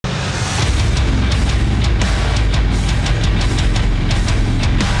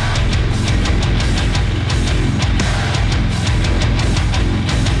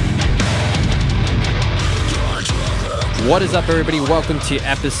What is up, everybody? Welcome to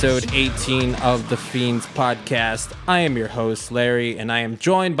episode 18 of the Fiends podcast. I am your host, Larry, and I am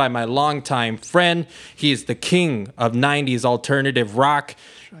joined by my longtime friend. He is the king of 90s alternative rock.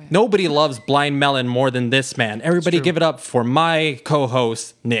 Nobody loves Blind Melon more than this man. Everybody give it up for my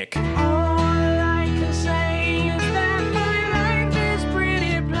co-host, Nick. Hey,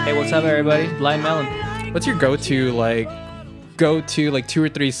 what's up, everybody? Blind Melon. What's your go-to 2 or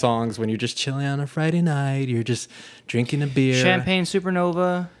 3 songs when you're just chilling on a Friday night, you're just drinking a beer? Champagne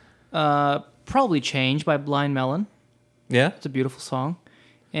Supernova, probably Change by Blind Melon. Yeah? It's a beautiful song.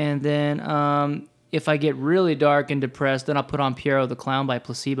 And then if I get really dark and depressed, then I'll put on Piero the Clown by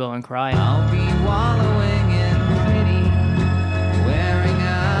Placebo and cry. I'll be wallowing in pity, wearing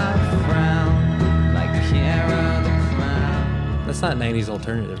a frown like Piero the Clown. That's not 90s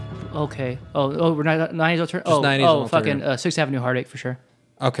alternative. Okay. Oh, we're not 90s alternative? Just 90s fucking alternative. 6th Avenue Heartache for sure.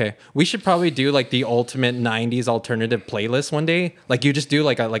 Okay, we should probably do like the ultimate 90s alternative playlist one day. Like you just do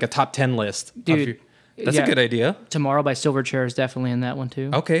like a top 10 list. Dude, That's a good idea. Tomorrow by Silverchair is definitely in that one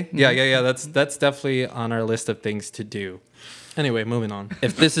too. Okay, yeah. That's definitely on our list of things to do. Anyway, moving on.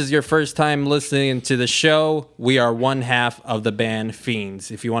 If this is your first time listening to the show, we are one half of the band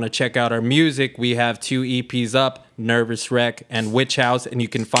Fiends. If you want to check out our music, we have 2 EPs up, Nervous Wreck and Witch House, and you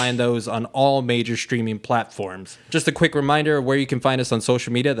can find those on all major streaming platforms. Just a quick reminder of where you can find us on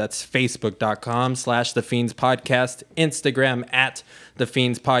social media. That's facebook.com/The Fiends Podcast, Instagram @The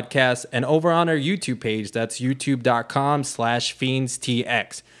Fiends Podcast, and over on our YouTube page, that's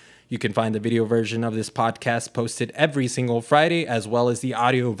youtube.com/FiendsTX. You can find the video version of this podcast posted every single Friday, as well as the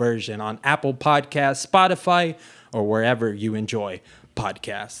audio version on Apple Podcasts, Spotify, or wherever you enjoy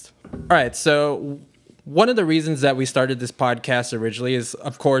podcasts. All right, so one of the reasons that we started this podcast originally is,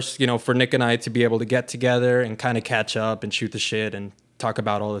 of course, for Nick and I to be able to get together and kind of catch up and shoot the shit and talk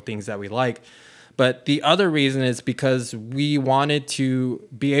about all the things that we like. But the other reason is because we wanted to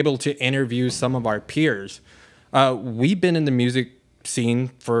be able to interview some of our peers. We've been in the music scene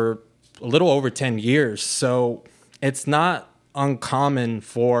for a little over 10 years, so it's not uncommon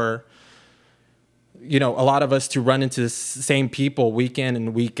for a lot of us to run into the same people week in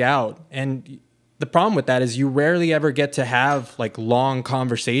and week out. And the problem with that is you rarely ever get to have like long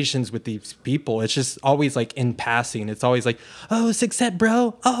conversations with these people. It's just always like in passing. It's always like, oh, sick set,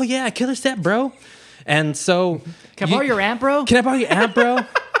 bro. Oh yeah, killer set, bro. And so Can I borrow your amp, bro? Can I borrow your amp, bro?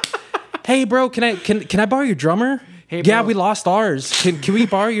 Hey, bro, can I borrow your drummer? Hey, yeah, bro. we lost ours. Can we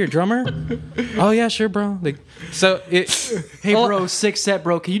borrow your drummer? Oh yeah, sure, bro. Hey, bro, 6th set,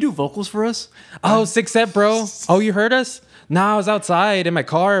 bro. Can you do vocals for us? Oh, 6th set, bro. Oh, you heard us? No, I was outside in my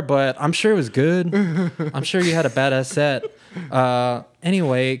car, but I'm sure it was good. I'm sure you had a badass set.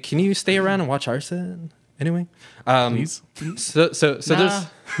 Anyway, can you stay around and watch our set? Anyway, Please. So there's.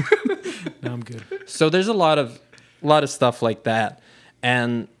 No, I'm good. So there's a lot of stuff like that,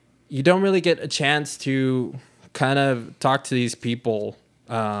 and you don't really get a chance to kind of talk to these people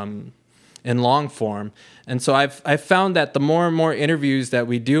in long form. And so I've found that the more and more interviews that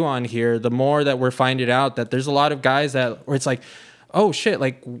we do on here, the more that we're finding out that there's a lot of guys where it's like, oh shit,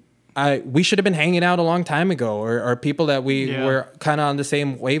 like we should have been hanging out a long time ago, or people that we were kind of on the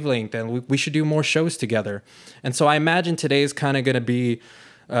same wavelength, and we should do more shows together. And so I imagine today is kind of going to be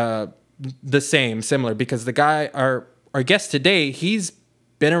similar, because the guy, our guest today, he's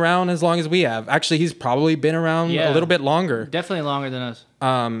been around as long as we have. Actually, he's probably been around a little bit longer. Definitely longer than us.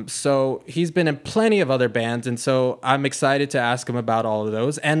 So he's been in plenty of other bands, and so I'm excited to ask him about all of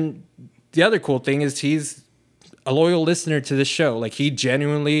those. And the other cool thing is he's a loyal listener to this show. Like, he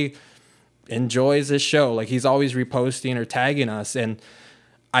genuinely enjoys this show. Like, he's always reposting or tagging us, and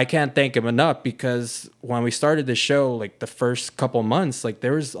I can't thank him enough, because when we started the show, like the first couple months, like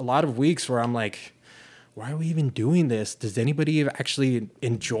there was a lot of weeks where I'm like, why are we even doing this? Does anybody actually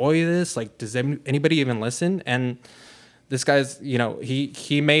enjoy this? Like, does anybody even listen? And this guy's,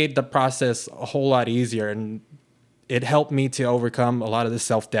 he made the process a whole lot easier, and it helped me to overcome a lot of the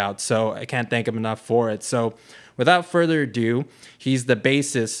self-doubt. So I can't thank him enough for it. So without further ado, he's the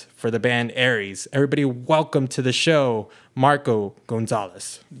bassist for the band Aeris. Everybody, welcome to the show, Marco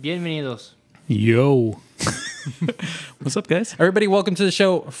Gonzalez. Bienvenidos. Yo. What's up, guys? Everybody, welcome to the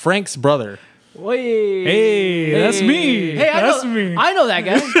show, Frank's brother. Hey, that's me. Hey, That's me. I know that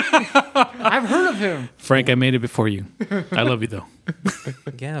guy. I've heard of him. Frank, I made it before you. I love you, though.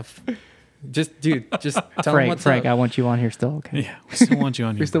 Yeah. Just tell him what's Frank, up. I want you on here still, okay? Yeah, we still want you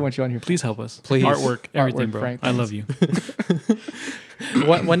on here. We still want you on here. Please help us. Please. Artwork, everything, Artwork, bro. Frank, I love you.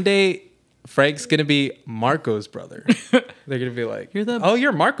 One day, Frank's going to be Marco's brother. They're going to be like,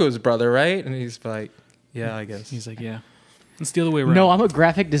 you're Marco's brother, right? And he's like, yeah, I guess. He's like, yeah. It's the other way around. No, I'm a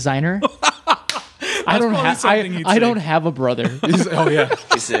graphic designer. I don't probably have something you'd I say. don't have a brother. Oh yeah.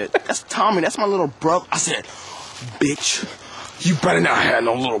 He said, "That's Tommy. That's my little brother." I said, "Bitch, you better not have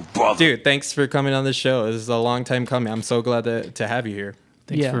no little brother." Dude, thanks for coming on the show. This is a long time coming. I'm so glad to have you here.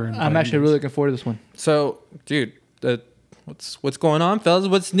 Thanks for I'm inviting actually us. really looking forward to this one. So, dude, what's going on, fellas?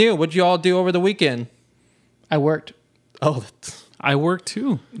 What's new? What'd you all do over the weekend? I worked. Oh, I worked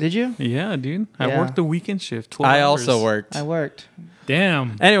too. Did you? Yeah, dude. I Yeah. worked the weekend shift. 12 I hours. also worked. I worked.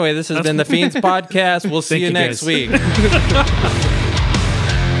 Damn. Anyway, this has been the Fiends Podcast. We'll see Thank you you, next guys. week.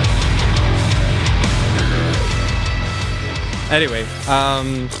 Anyway,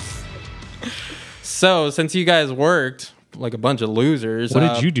 so since you guys worked like a bunch of losers, What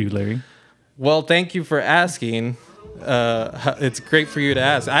did you do, Larry? well, thank you for asking. It's great for you to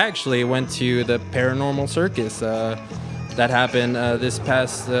ask. I actually went to the Paranormal Circus that happened this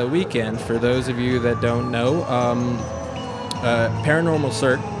past weekend. For those of you that don't know, Paranormal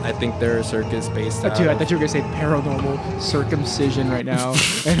Circ, I think they're a circus based out Dude, I of- thought you were gonna say paranormal circumcision right now,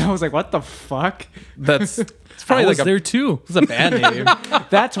 and I was like, "What the fuck?" That's it's I probably was like there too. it's a band name.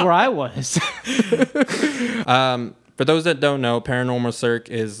 That's where I was. For those that don't know, Paranormal Circ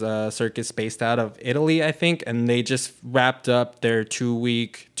is a circus based out of Italy, I think, and they just wrapped up their 2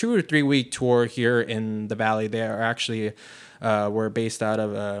 or 3 week tour here in the Valley. They are actually were based out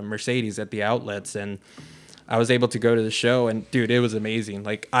of Mercedes at the outlets, and I was able to go to the show, and dude, it was amazing.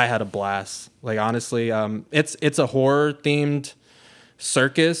 Like, I had a blast. Like, honestly, it's a horror themed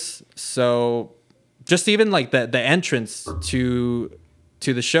circus, so just even like the entrance to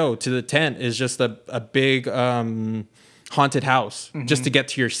the show, to the tent, is just a big haunted house just to get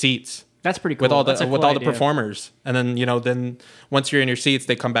to your seats That's pretty cool. with all the That's a with cool all the idea. performers. And then once you're in your seats,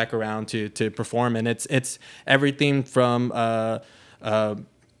 they come back around to perform, and it's everything from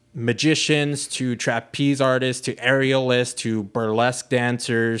magicians to trapeze artists to aerialists to burlesque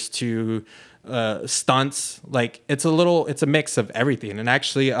dancers to stunts. Like, it's a mix of everything. And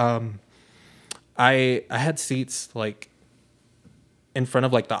actually I had seats like in front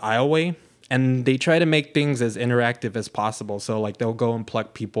of like the aisleway, and they try to make things as interactive as possible. So like they'll go and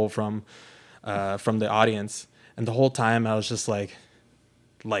pluck people from the audience, and the whole time I was just like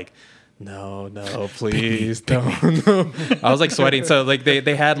no, please don't. No. I was like sweating. So like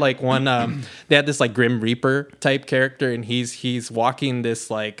they had like one they had this like Grim Reaper type character, and he's walking this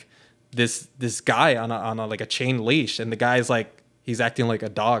like this guy on a like a chain leash, and the guy's like, he's acting like a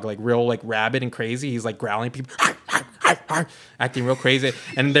dog, like real like rabid and crazy. He's like growling at people, acting real crazy,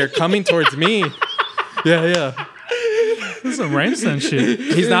 and they're coming towards me. Yeah. This is some Rhinestone shit.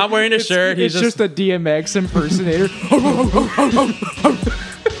 He's not wearing a shirt. He's It's just a DMX impersonator.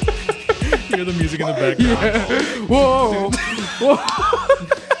 You hear the music in the background. Whoa!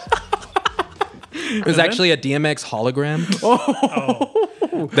 It was actually a DMX hologram.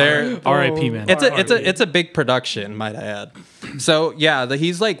 They're R.I.P. man. it's a big production, might I add. So yeah,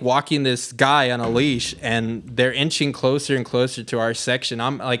 he's like walking this guy on a leash, and they're inching closer and closer to our section.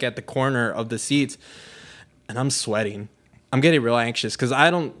 I'm like at the corner of the seats, and I'm sweating. I'm getting real anxious because I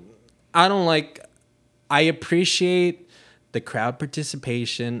appreciate the crowd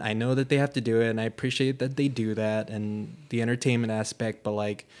participation. I know that they have to do it, and I appreciate that they do that and the entertainment aspect, but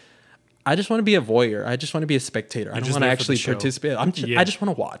like, I just want to be a voyeur. I just want to be a spectator. I don't just want to there for the actually show. participate. Yeah. I just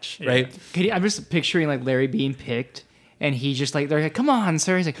want to watch, right? I'm just picturing like Larry being picked, and he just like, they're like, "Come on,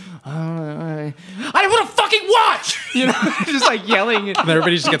 sir." He's like, "I don't want to fucking watch," you know, just like yelling. And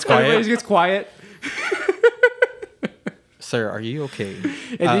everybody just gets Everybody quiet. just gets quiet, Sir, are you okay?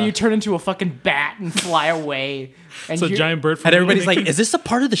 and then you turn into a fucking bat and fly away. And It's a you're- giant bird. From And everybody's Little like, "Is this a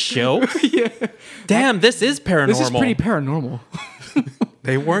part of the show?" Yeah. Damn, this is paranormal. This is pretty paranormal.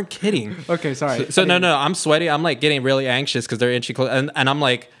 They weren't kidding. Okay, sorry. So no, I'm sweaty. I'm like getting really anxious because they're inching close, and I'm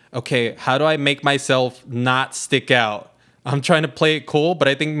like, okay, how do I make myself not stick out? I'm trying to play it cool, but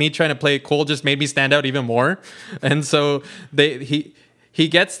I think me trying to play it cool just made me stand out even more. And so he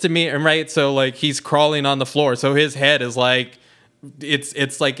gets to me, and right, so like he's crawling on the floor, so his head is like,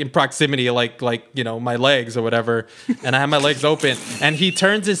 it's like in proximity, like you know, my legs or whatever, and I have my legs open, and he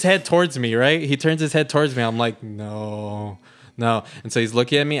turns his head towards me, right? He turns his head towards me. I'm like, no. And so he's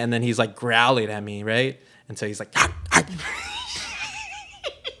looking at me, and then he's like growling at me, right? And so he's like,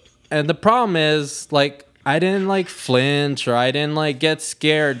 and the problem is, like, I didn't like flinch or I didn't like get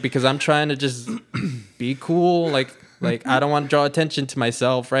scared because I'm trying to just be cool. Like I don't want to draw attention to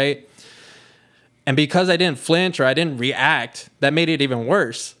myself, right? And because I didn't flinch or I didn't react, that made it even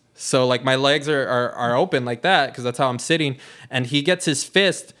worse. So like my legs are open like that because that's how I'm sitting. And he gets his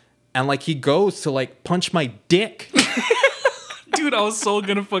fist and like he goes to like punch my dick. Dude, I was so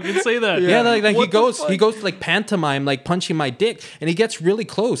gonna fucking say that. Yeah, like he What the goes fuck? to like pantomime, like punching my dick, and he gets really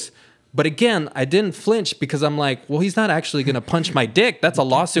close. But again, I didn't flinch because I'm like, well, he's not actually going to punch my dick. That's a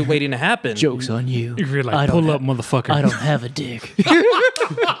lawsuit waiting to happen. Joke's on you. You're like, pull up, motherfucker. I don't have a dick.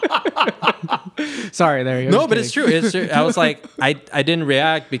 Sorry, there you go. No, but it's true. It's true. I was like, I didn't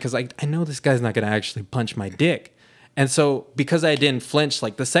react because I know this guy's not going to actually punch my dick. And so because I didn't flinch,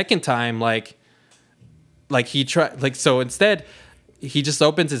 like the second time, like he tried, like, so instead he just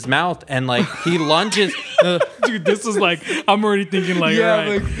opens his mouth and like he lunges. Dude, this is like, I'm already thinking like,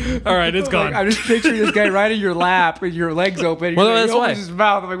 all right, it's gone. I'm just picturing this guy right in your lap with your legs open. Well, He that's opens why. his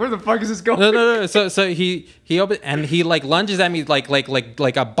mouth. I'm like, where the fuck is this going? No. So he opens and he like lunges at me like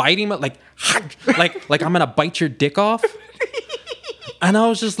a biting, like I'm gonna bite your dick off. And I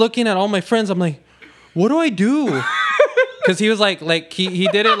was just looking at all my friends. I'm like, what do I do? Because he was like he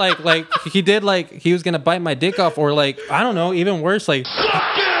did it like he did like he was gonna bite my dick off, or like I don't know, even worse, like.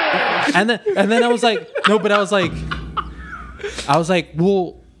 And then I was like, no, but I was like,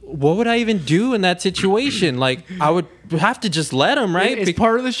 well, what would I even do in that situation? Like, I would have to just let him, right? It's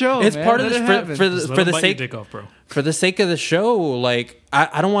part of the show. It's man. part of Let the it for happen. the for the Bite your sake dick off, bro. for the sake of the show. Like,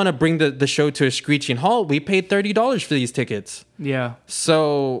 I don't want to bring the show to a screeching halt. We paid $30 for these tickets, Yeah.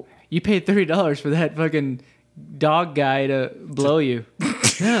 so You paid $30 for that fucking dog guy to blow you.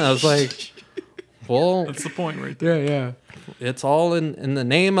 yeah, I was like, well, That's the point right there. Yeah. it's all in the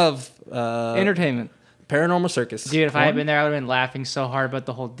name of Entertainment. Paranormal Circus. Dude, if I had been there, I would have been laughing so hard about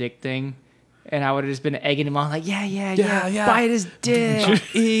the whole dick thing. And I would have just been egging him on, like, yeah. Bite his dick.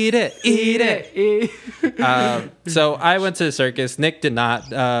 Eat it. So I went to the circus. Nick did not,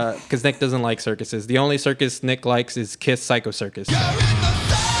 because Nick doesn't like circuses. The only circus Nick likes is Kiss Psycho Circus.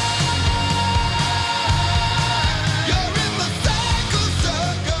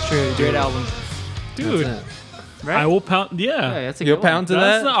 True, great album. Dude, Right? I will pound. Yeah, Yeah. that's a You'll good one. pound to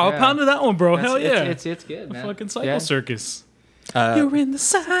that? I'll Yeah. pound to that one, bro. Hell yeah. It's good, man. Fucking Psycho Yeah. Circus. You're in the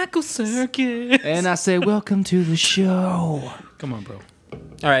Psycho Circus. And I say, welcome to the show. Come on, bro.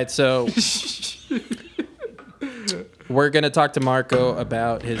 All right, so we're going to talk to Marco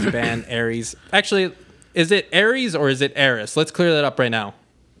about his band Aeris. Actually, is it Aeris or is it Aeris? Let's clear that up right now.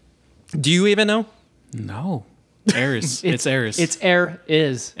 Do you even know? No. Aeris. It's Aeris. It's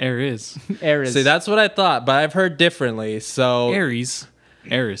Aeris. Aeris. Aeris. See, that's what I thought, but I've heard differently. So, Aeris.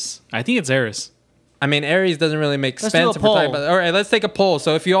 Aeris. I think it's Aeris. I mean, Aries doesn't really make Let's sense. do a if we're talking poll. about- all right, let's take a poll.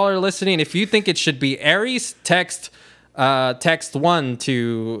 So if you all are listening, if you think it should be Aries, text one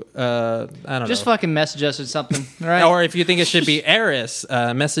to I don't Just know. fucking message us or something, right? Or if you think it should be Aeris,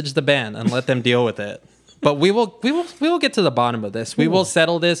 message the band and let them deal with it. But we will get to the bottom of this. We will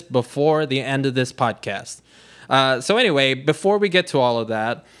settle this before the end of this podcast. So anyway, before we get to all of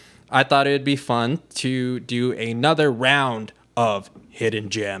that, I thought it would be fun to do another round of hidden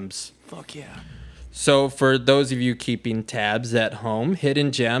gems. Fuck yeah. So for those of you keeping tabs at home,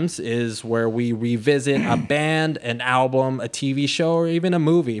 Hidden Gems is where we revisit a band, an album, a TV show, or even a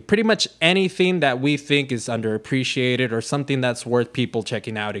movie. Pretty much anything that we think is underappreciated or something that's worth people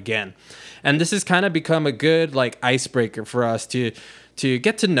checking out again. And this has kind of become a good like icebreaker for us to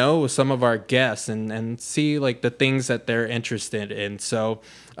get to know some of our guests and see like the things that they're interested in. So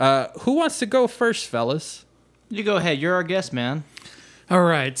who wants to go first, fellas? You go ahead. You're our guest, man. All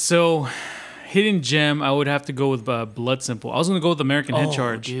right. So, hidden gem, I would have to go with Blood Simple. I was going to go with American Head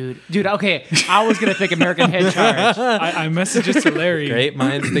Charge. Dude, okay. I was going to pick American Head Charge. I messaged it to Larry. Great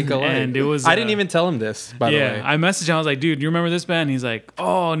minds think alike. And it was, I didn't even tell him this, by the way. Yeah, I messaged him. I was like, dude, you remember this band? He's like,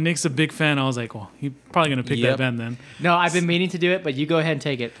 oh, Nick's a big fan. I was like, well, he's probably going to pick Yep. that band then. No, I've been meaning to do it, but you go ahead and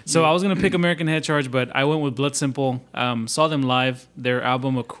take it. So I was going to pick American Head Charge, but I went with Blood Simple. Saw them live. Their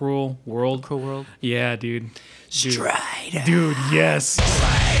album, A Cruel World. Cool World. Yeah, dude. Stride. Dude, yes.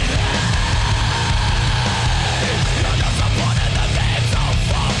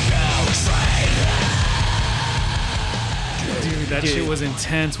 That shit was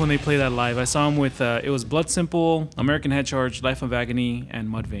intense when they played that live. I saw him with, it was Blood Simple, American Head Charge, Life of Agony, and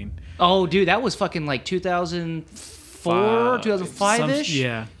Mudvayne. Oh, dude, that was fucking like 2004, 2005-ish?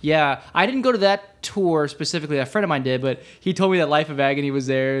 Yeah. Yeah. I didn't go to that tour specifically. A friend of mine did, but he told me that Life of Agony was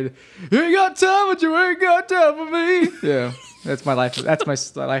there. You ain't got time, but you ain't got time for me. Yeah. That's my life. That's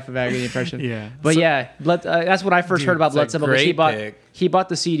my Life of Agony impression. Yeah. But So- yeah, that's when I first Dude, heard about it's Blood a Simple. Because he great bought pick. he bought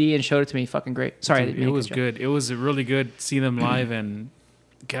the CD and showed it to me. Fucking great. Sorry, I Dude, didn't mean it to was cut you off. good. It was really good to see them live, and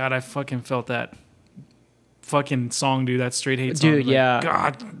God, I fucking felt that fucking song, dude. That Straight Hate song. Dude, Like, yeah.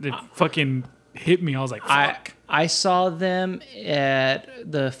 God, it fucking hit me. I was like, fuck. I saw them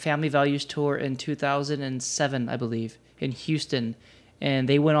at the Family Values tour in 2007, I believe, in Houston, and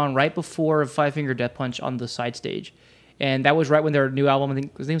they went on right before Five Finger Death Punch on the side stage, and that was right when their new album, I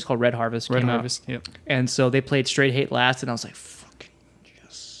think his name was called Red Harvest. Red came out. Harvest. Yep. And so they played Straight Hate last, and I was like, fucking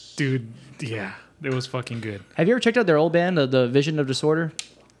yes. Dude, yeah, it was fucking good. Have you ever checked out their old band, the Vision of Disorder?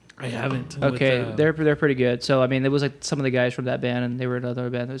 I haven't. Okay, With, they're pretty good. So I mean, it was like some of the guys from that band, and they were another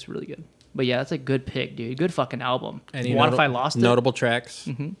band that was really good. But yeah, that's a good pick, dude. Good fucking album. Any What if I lost it? notable tracks?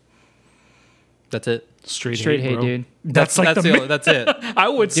 Mm-hmm. That's it. straight hate, bro. dude. That's like That's it. I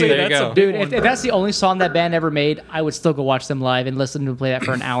would say there you that's go. a big Dude, one, if bro. that's the only song that band ever made, I would still go watch them live and listen to them play that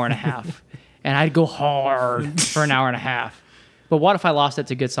for an hour and a half. And I'd go hard for an hour and a half. But What If I Lost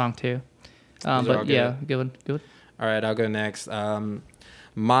It's a good song too. Those are all But good. yeah, good one. Good one. All right, I'll go next.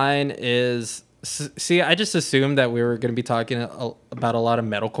 Mine is. See, I just assumed that we were going to be talking about a lot of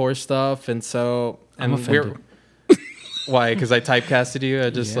metalcore stuff, and so I'm offended. Why? Because I typecasted you. I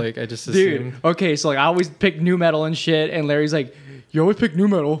just assumed. Dude, okay, so like I always pick new metal and shit, and Larry's like, "You always pick new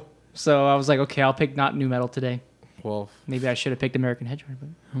metal." So I was like, "Okay, I'll pick not new metal today." Well, Maybe I should have picked American Head Charge,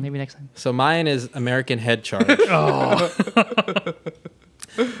 but maybe next time. so mine is American Head Charge.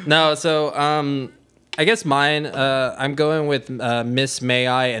 No, so I guess mine. I'm going with Miss May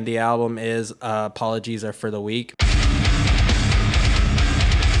I, and the album is Apologies Are for the Weak.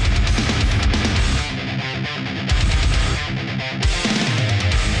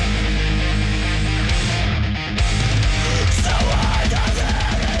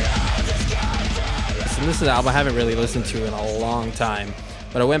 So this is an album I haven't really listened to in a long time,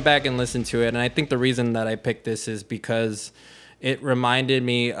 but I went back and listened to it, and I think the reason that I picked this is because it reminded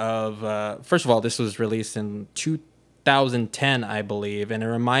me of, first of all, this was released in 2010, I believe, and it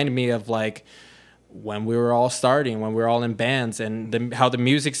reminded me of like when we were all starting, when we were all in bands, and how the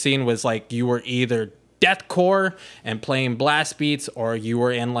music scene was like you were either deathcore and playing blast beats, or you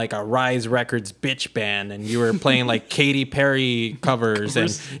were in like a Rise Records bitch band and you were playing like Katy Perry covers.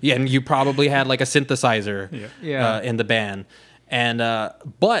 And you probably had like a synthesizer in the band. And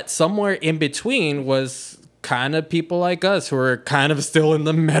but somewhere in between was kind of people like us who are kind of still in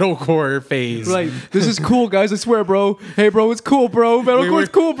the metalcore phase. Like, this is cool, guys. I swear, bro. Hey, bro, it's cool, bro. Metalcore's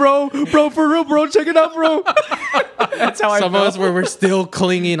cool, bro. Bro, for real, bro. Check it out, bro. That's how Some of us were still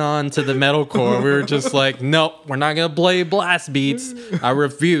clinging on to the metalcore. We were just like, nope, we're not gonna play blast beats. I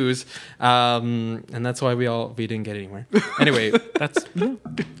refuse. And that's why we didn't get anywhere. Anyway, That's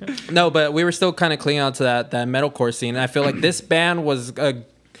no, but we were still kind of clinging on to that metalcore scene. And I feel like this band was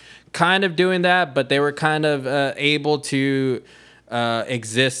kind of doing that, but they were kind of able to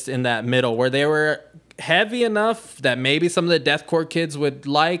exist in that middle where they were heavy enough that maybe some of the deathcore kids would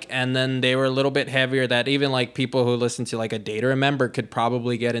like, and then they were a little bit heavier that even like people who listen to like A Day to Remember could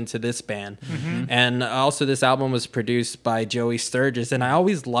probably get into this band. Mm-hmm. And also this album was produced by Joey Sturgis, and I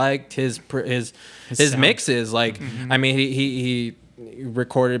always liked his mixes. Like, I mean, he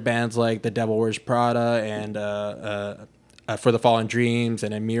recorded bands like The Devil Wears Prada and For the Fallen Dreams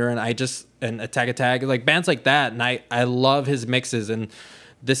and Amira, and Attack, like bands like that. And I love his mixes, and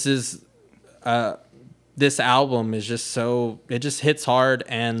this album is just it just hits hard.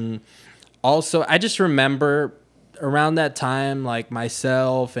 And also I just remember around that time, like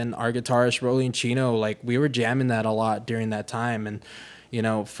myself and our guitarist Rolling Chino, like we were jamming that a lot during that time. And, you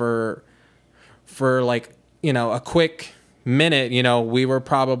know, for like, you know, a quick minute, you know, we were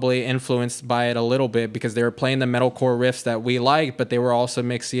probably influenced by it a little bit because they were playing the metalcore riffs that we liked, but they were also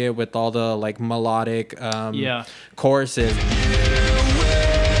mixing it with all the like melodic choruses.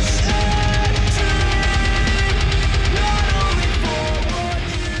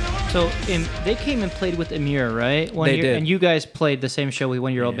 So they came and played with Amir, right? They year, did. And you guys played the same show with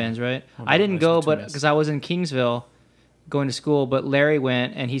one of your old bands, right? I didn't go, but because I was in Kingsville going to school, but Larry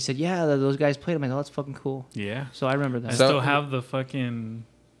went and he said, yeah, those guys played. I'm like, oh, that's fucking cool. Yeah. So I remember that. I still have the fucking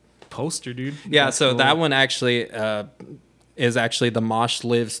poster, dude. Yeah, That's so cool. that one actually is actually the Mosh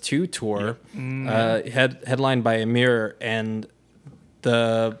Lives 2 tour, headlined by Amir, and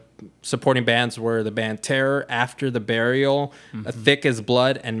the supporting bands were the band Terror, After the Burial, Thick as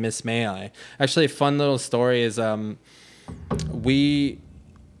Blood, and Miss May I. Actually, a fun little story is the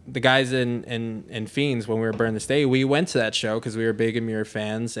guys in Fiends, when we were Burn This Day, we went to that show because we were big Amir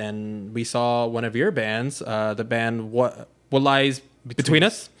fans, and we saw one of your bands, the band What Lies Between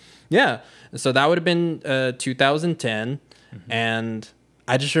Us. Yeah. So that would have been 2010. And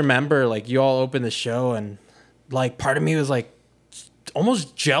I just remember like you all opened the show, and like part of me was like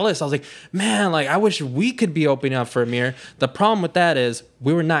almost jealous. I was like, man, like I wish we could be opening up for Amir. The problem with that is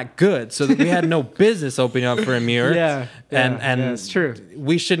we were not good, so that we had no business opening up for Amir. And it's true.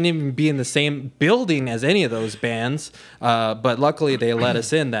 We shouldn't even be in the same building as any of those bands. But luckily they let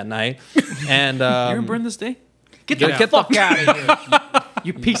us in that night. And You remember Burn This Day? Get the fuck out of here,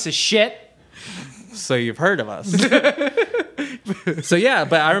 you piece of shit. So you've heard of us. So yeah,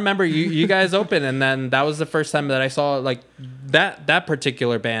 but I remember you guys open, and then that was the first time that I saw like that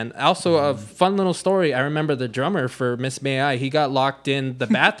particular band. Also, a fun little story. I remember the drummer for Miss May I. He got locked in the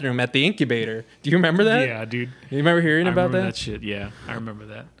bathroom at the incubator. Do you remember that? Yeah, dude. You remember hearing I about remember that? that shit. Yeah, I remember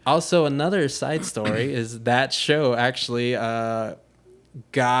that. Also, another side story is that show actually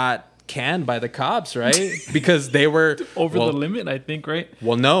got canned by the cops, right? Because they were Over the limit, I think, right?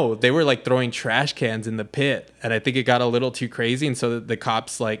 Well, no, they were like throwing trash cans in the pit, and I think it got a little too crazy, and so the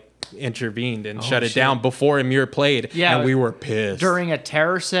cops like intervened and shut it shit. down before Amir played. Yeah, and we were pissed. During a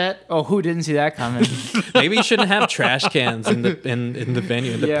terror set. Oh, who didn't see that coming? Maybe you shouldn't have trash cans in the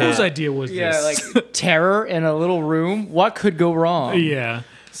venue, in the Yeah. pit. Whose idea was this? like terror in a little room. What could go wrong? Yeah.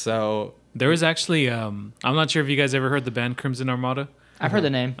 So There was actually, I'm not sure if you guys ever heard the band Crimson Armada. I've heard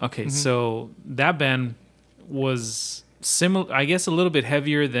the name. Okay, so that band was similar, I guess, a little bit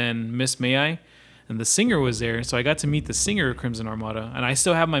heavier than Miss May I, and the singer was there. So I got to meet the singer of Crimson Armada, and I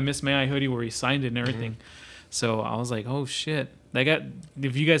still have my Miss May I hoodie where he signed it and everything. So I was like, oh shit!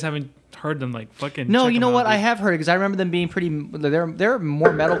 If you guys haven't heard them, like fucking. No, check you know them what? out, I dude. have heard because I remember them being pretty. They're more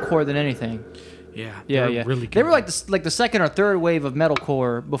metalcore than anything. Yeah, Yeah, they're yeah. really good. They were like the second or third wave of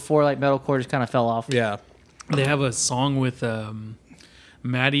metalcore before like metalcore just kind of fell off. yeah, They have a song with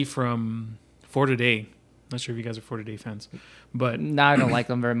Maddie from For Today. Not sure if you guys are For Today fans, but Now I don't like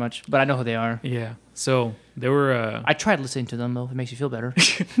them very much, but I know who they are. yeah. So they were. I tried listening to them though. If it makes you feel better.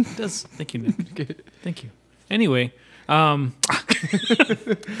 Does thank you, Nick. Thank you. Anyway, I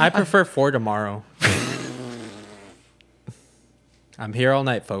prefer For Tomorrow. I'm here all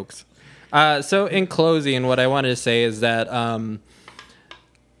night, folks. So in closing, what I wanted to say is that,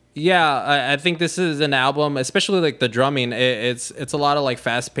 I think this is an album, especially like the drumming. It's a lot of like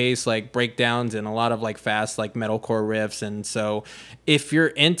fast paced like breakdowns and a lot of like fast like metalcore riffs. And so if you're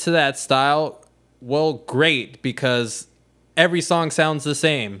into that style, well, great, because every song sounds the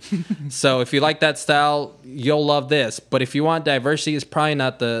same. So if you like that style, you'll love this. But if you want diversity, it's probably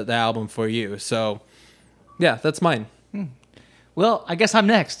not the album for you. So yeah, that's mine. Well, I guess I'm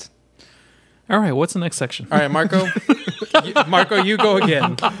next. all right. What's the next section? All right, Marco. Marco, you go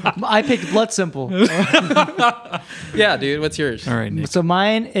again. I picked Blood Simple. Yeah, dude, what's yours? All right, Nick. So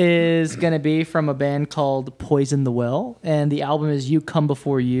mine is gonna be from a band called Poison the Well, and the album is You Come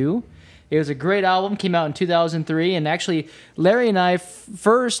Before You. It was a great album, came out in 2003, and actually Larry and I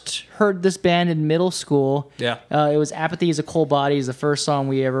first heard this band in middle school. Yeah. It was Apathy is a Cold Body is the first song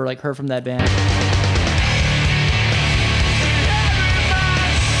we ever like heard from that band.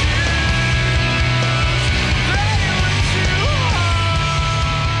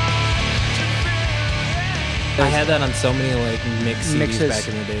 I had that on so many like mixes back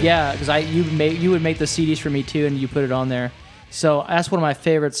in the day. Yeah, because you would make the CDs for me too, and you put it on there. So that's one of my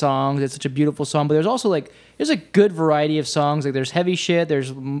favorite songs. It's such a beautiful song, but there's also like there's a good variety of songs. Like there's heavy shit,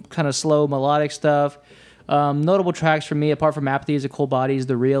 there's kind of slow melodic stuff. Notable tracks for me, apart from Apathy is a Cold Body, is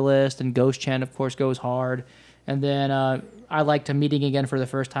The Realist, and Ghost Chant, of course, goes hard. And then I liked Meeting Again for the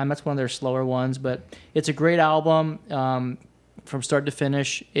First Time. That's one of their slower ones, but it's a great album from start to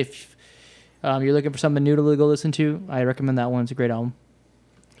finish. If you're looking for something new to go listen to, I recommend that one. It's a great album.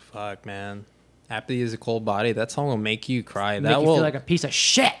 Fuck, man. Apathy is a Cold Body. That song will make you cry. Make That you will, feel like a piece of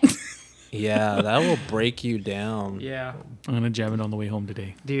shit. yeah, that will break you down. Yeah, I'm gonna jam it on the way home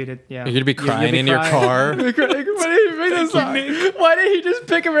today. dude. Yeah, You're gonna be You'll crying be in your car. Why did he make this song? Why did he just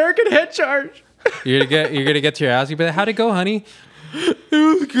pick American Head Charge? You're gonna get to your house. You be like, "How'd it go, honey?" It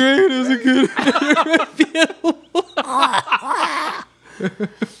was great. It was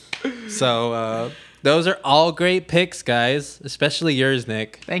good. So those are all great picks, guys. Especially yours,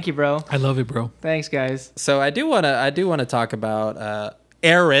 Nick. Thank you, bro. I love it, bro. Thanks, guys. So I do wanna talk about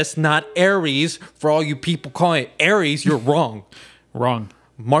Aeris, not Aries. For all you people calling it Aries, you're wrong. Wrong.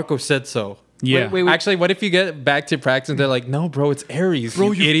 Marco said so. Yeah. Wait. Actually, what if you get back to practice and they're like, "No, bro, it's Aries,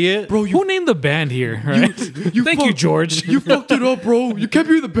 you idiot." Bro, who named the band here? Right? Thank you, George. You fucked it up, bro. You can't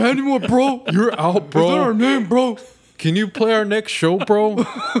be in the band anymore, bro. You're out, That's not our bro. name, bro. Can you play our next show, bro?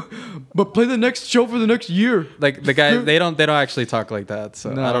 But play the next show for the next year. Like the guy, they don't actually talk like that.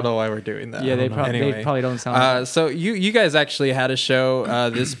 So No. I don't know why we're doing that. Yeah, they Anyway. probably don't sound. Like So you guys actually had a show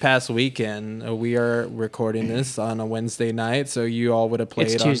this past weekend. We are recording this on a Wednesday night, so you all would have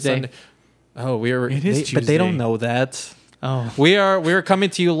played It's on Tuesday. Sunday. Oh, we are. It is but they don't Tuesday. know that. oh, We are coming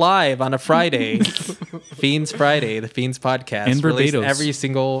to you live on a Friday, Fiends Friday, the Fiends podcast, In released Barbados. every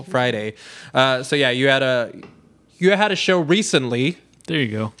single Friday. So yeah, you had a show recently. There you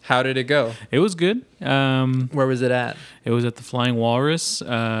go. How did it go? It was good. Where was it at? It was at the Flying Walrus. We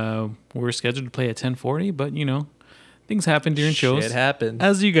were scheduled to play at 10:40, but things happen during shows, Shit happened.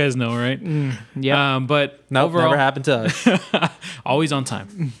 as you guys know, right? yeah. But Nope, overall, never happened to us. always on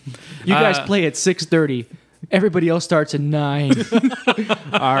time. You guys play at 6:30. Everybody else starts at 9.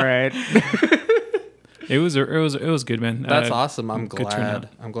 All right. It was good, man. That's awesome. I'm good turnout. glad.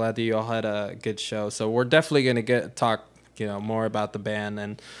 I'm glad that you all had a good show. So we're definitely gonna talk, more about the band.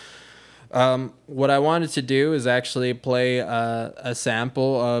 And what I wanted to do is actually play a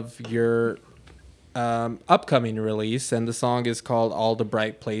sample of your upcoming release, and the song is called "All the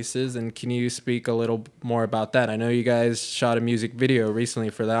Bright Places." And can you speak a little more about that? I know you guys shot a music video recently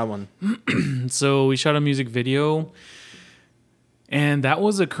for that one. So we shot a music video, and that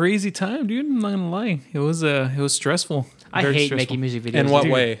was a crazy time, dude. I'm not gonna lie. It was stressful. I Very hate stressful. making music videos. In what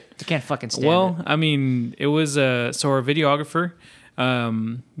dude. way? I can't fucking stand Well, it. I mean, it was so our videographer.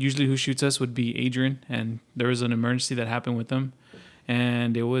 Usually, who shoots us would be Adrian, and there was an emergency that happened with them,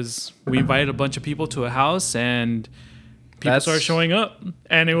 and we invited a bunch of people to a house, and people started showing up,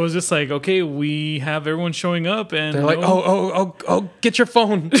 and it was just like, okay, we have everyone showing up, and They're like, oh, get your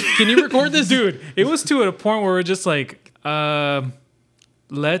phone. Can you record this? dude, it was to a point where we're just like,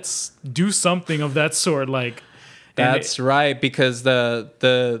 let's do something of that sort, like. That's right, because the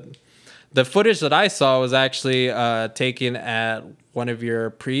footage that I saw was actually taken at one of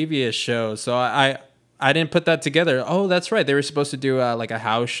your previous shows. So I didn't put that together. Oh, that's right. They were supposed to do like a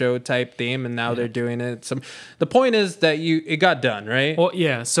house show type theme, and now they're doing it. The point is that it got done, right? Well,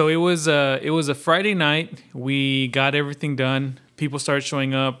 yeah. So it was a Friday night. We got everything done. People started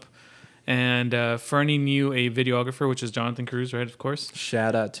showing up, and Fernie knew a videographer, which is Jonathan Cruz, right? Of course.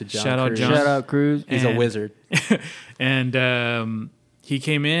 Shout out to John. Shout out Cruz. John. Shout out, Cruz. He's a wizard. And he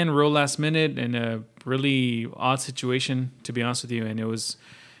came in real last minute in a really odd situation, to be honest with you. And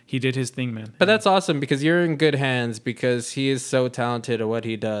he did his thing, man. But that's awesome because you're in good hands because he is so talented at what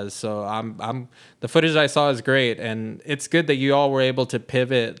he does. So the footage I saw is great, and it's good that you all were able to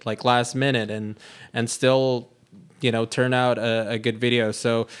pivot like last minute and still, turn out a good video.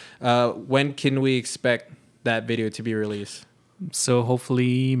 So when can we expect that video to be released? So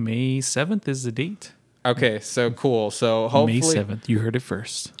hopefully May 7th is the date. Okay, so cool. So hopefully May 7th. You heard it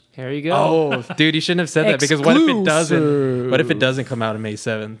first. Here you go. Oh, dude, you shouldn't have said that because what if it doesn't? What if it doesn't come out on May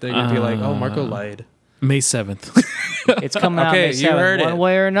 7th? They're gonna be like, "Oh, Marco lied." May 7th. It's coming out Okay, May you 7th, heard one it.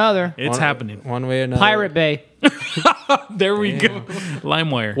 way or another. It's happening. One way or another. Pirate Bay. There we go.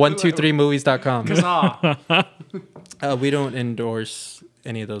 LimeWire. 123movies.com. We don't endorse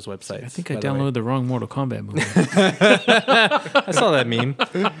any of those websites. I think I by the way. downloaded the wrong Mortal Kombat movie. I saw that meme.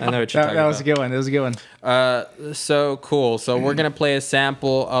 I know what you're talking That was about. a good one. That was a good one. So cool. So we're going to play a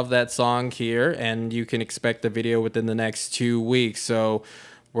sample of that song here, and you can expect the video within the next 2 weeks. So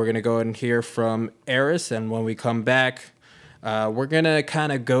we're going to go and hear from Aeris, and when we come back, we're going to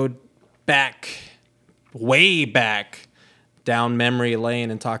kind of go back, way back, down memory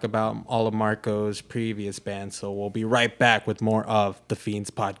lane and talk about all of Marco's previous bands. So we'll be right back with more of the Fiends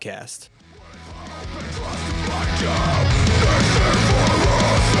podcast.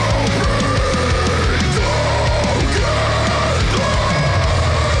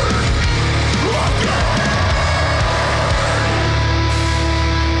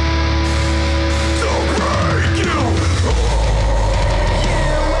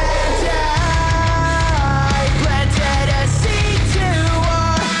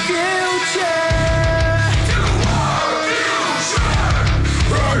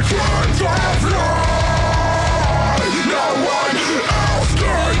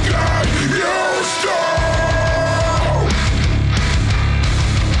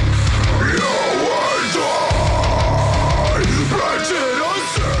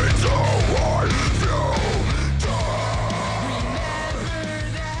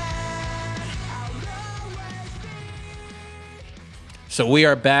 So we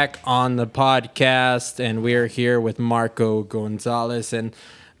are back on the podcast, and we are here with Marco Gonzalez. And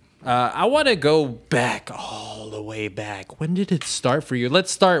I want to go back, all the way back. When did it start for you?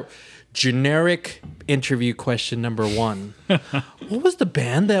 Let's start generic interview question number 1. What was the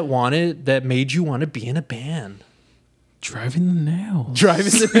band that made you want to be in a band? Driving the Nails. Driving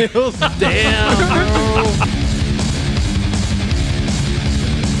the Nails. Damn.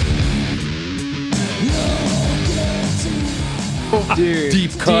 Dude,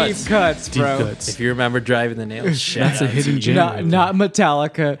 Deep cuts. Deep cuts, bro. Deep cuts. If you remember Driving the Nails, shout That's a out. hidden gem. Not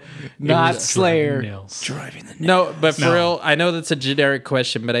Metallica, not was Slayer. Driving the Nails. No, but for No. real, I know that's a generic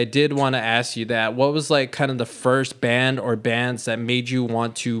question, but I did want to ask you that. What was like kind of the first band or bands that made you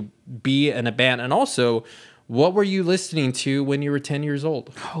want to be in a band? And also, what were you listening to when you were 10 years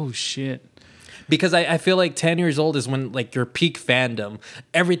old? Oh, shit. Because I feel like 10 years old is when like your peak fandom.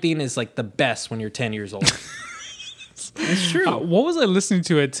 Everything is like the best when you're 10 years old. It's true. What was I listening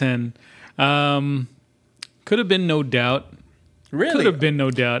to at 10? Could have been No Doubt. Really? Could have been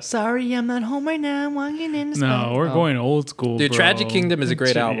No Doubt. Sorry, I'm not home right now. I'm walking in. No, we're going old school, Dude, bro. Tragic Kingdom is a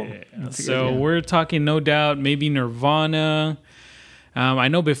great album. So we're talking No Doubt, maybe Nirvana. I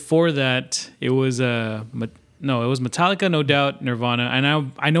know before that it was it was Metallica, No Doubt, Nirvana,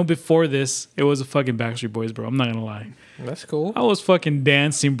 and I know before this it was a fucking Backstreet Boys, bro. I'm not gonna lie. That's cool. I was fucking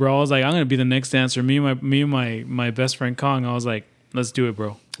dancing, bro. I was like, I'm gonna be the next dancer. Me and my best friend Kong. I was like, let's do it,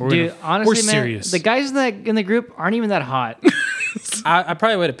 bro. Dude, honestly, we're man, serious. the guys in the group aren't even that hot. I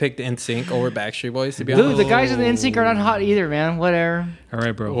probably would have picked NSYNC over Backstreet Boys, to be Dude, honest. the guys in the NSYNC are not hot either, man. Whatever. All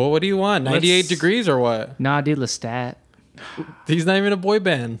right, bro. Well, what do you want? 98 Let's- Degrees or what? Nah, dude, Lestat. He's not even a boy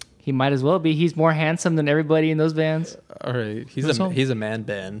band. He might as well be. He's more handsome than everybody in those bands. All right, he's That's all. he's a man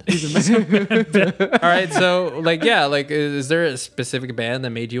band. All right, so is there a specific band that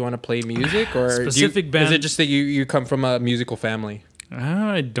made you want to play music, or Specific band- Is it just that you come from a musical family?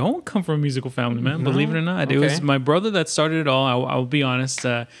 I don't come from a music family, man. Believe it or not, it was Okay. my brother that started it all. I'll be honest.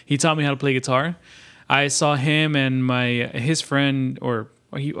 He taught me how to play guitar. I saw him and his friend,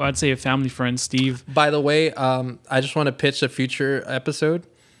 I'd say a family friend, Steve. By the way, I just want to pitch a future episode.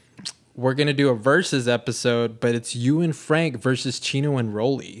 We're gonna do a versus episode, but it's you and Frank versus Chino and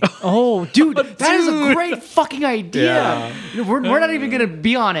Rolly. Oh, dude, that is a great fucking idea. Yeah. We're not even gonna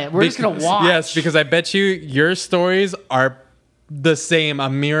be on it. We're just gonna watch. Yes, because I bet you your stories are the same, a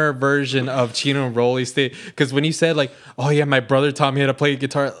mirror version of Chino and Rolly's thing. Because when you said like, "Oh yeah, my brother taught me how to play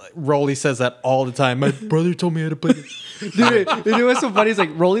guitar," Rolly says that all the time. My brother told me how to play. Dude, you know what's so funny? Is like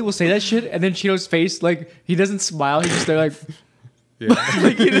Rolly will say that shit, and then Chino's face, like he doesn't smile. He's just there, like.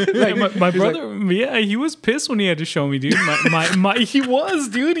 Yeah, my brother, he was pissed when he had to show me, dude.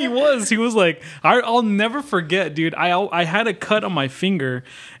 He was like, I'll never forget, dude. I had a cut on my finger,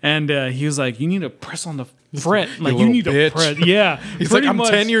 and he was like, you need to press on the fret, like you need little to bitch. press. Yeah, He's like, I'm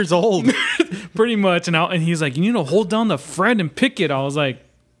 10 years old. pretty much, and he's like, you need to hold down the fret and pick it. I was like,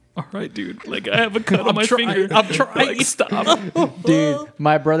 all right, dude. Like I have a cut on my finger. I'm trying. Like, stop. Dude,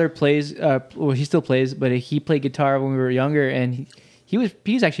 my brother plays. Well, he still plays, but he played guitar when we were younger, and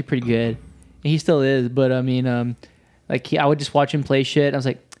he's actually pretty good. And he still is, but I mean, I would just watch him play shit. I was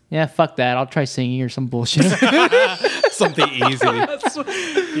like, yeah, fuck that. I'll try singing or some bullshit. Something easy.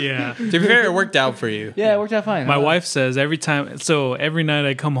 Yeah. To be fair, it worked out for you. Yeah, it worked out fine. My wife says every night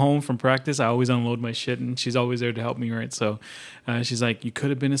I come home from practice, I always unload my shit, and she's always there to help me, right? So she's like, you could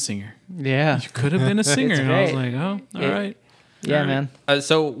have been a singer. Yeah. You could have been a singer. It's And I was great. like, oh, all right. Yeah, All right. man.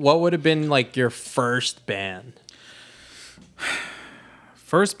 So, what would have been like your first band?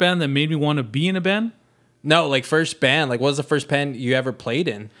 First band that made me want to be in a band? No, like first band. Like, what was the first band you ever played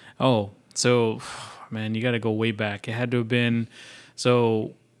in? Oh, so, man, you got to go way back. It had to have been,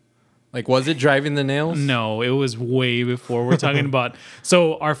 Like, was it Driving the Nails? no, it was way before. We're talking about,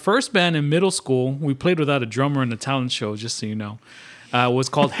 so our first band in middle school, we played without a drummer in a talent show, just so you know. Was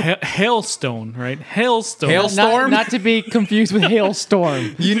called Hailstone, right? Hailstone. Storm? Not to be confused with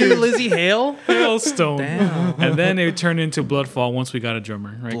Hailstorm. You knew Lizzie Hale? Hailstone. Damn. And then it turned into Bloodfall once we got a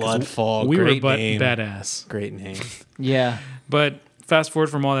drummer, right? 'Cause Bloodfall, We great were name. badass. Great name. Yeah. But fast forward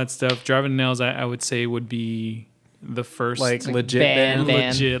from all that stuff, Driving Nails, I would say would be the first Like, legit band.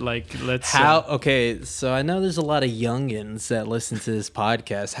 band. legit. Like, let's How? Okay, so I know there's a lot of youngins that listen to this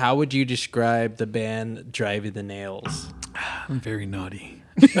podcast. How would you describe the band Driving the Nails? I'm very naughty.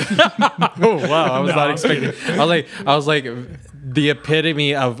 Oh wow, I was not expecting. I was like the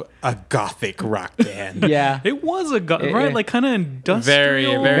epitome of a gothic rock band. Yeah. It was right, yeah. like kind of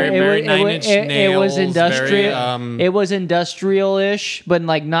industrial. Very Nine Inch It was Nails, industrial. very, It was industrial-ish, but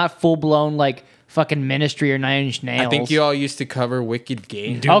like not full-blown like fucking Ministry or Nine Inch Nails. I think you all used to cover Wicked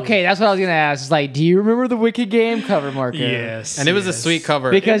Game. Okay, that's what I was gonna ask. It's like, do you remember the Wicked Game cover, Marco? Yes, And it was a yes. sweet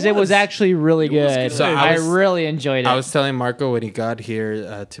cover. Because it was actually really good. good. So I I was- really enjoyed it. I was telling Marco when he got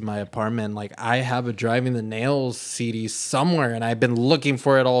here to my apartment, like, I have a Driving the Nails CD somewhere, and I've been looking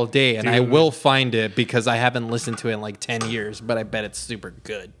for it all day, and I Dude. will find it because I haven't listened to it in like 10 years, but I bet it's super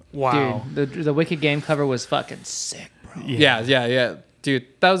good. Wow. Dude, the Wicked Game cover was fucking sick, bro. Yeah. Dude,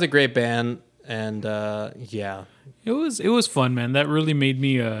 that was a great band, and yeah. It was fun, man. That really made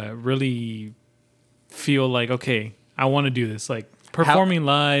me really feel like, okay, I want to do this. Like performing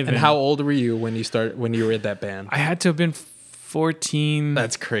live. And how old were you when you were in that band? I had to have been 14.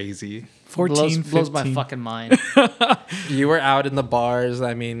 That's crazy. 14, blows my 15. fucking mind. You were out in the bars.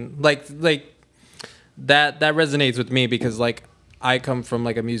 I mean, like that resonates with me because like I come from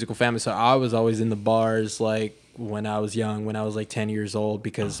like a musical family, so I was always in the bars like when I was young, when I was like 10 years old,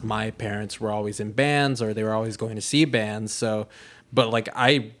 because my parents were always in bands or they were always going to see bands. So but like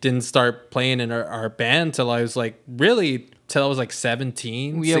I didn't start playing in our band till I was like till I was like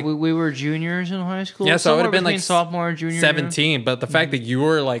 17. Yeah, we were juniors in high school. Yeah, so I would have Somewhere been between like sophomore and junior year. 17. But the fact that you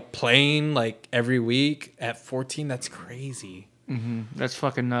were like playing like every week at 14, that's crazy. That's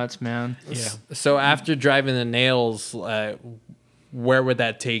fucking nuts, man. Yeah. So after Driving the Nails, where would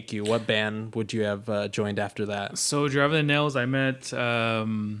that take you? What band would you have joined after that? So Driving the Nails, I met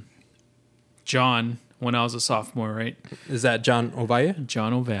John when I was a sophomore, right? Is that John Ovaya?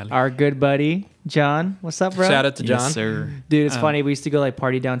 John O'Valley. Our good buddy John, what's up, bro? Shout out to John. Yes, sir. Dude, it's funny. We used to go like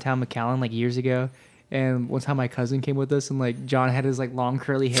party downtown McAllen like years ago. And one time my cousin came with us and like John had his like long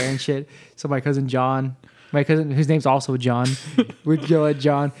curly hair and shit. So my cousin John, whose name's also John, would go at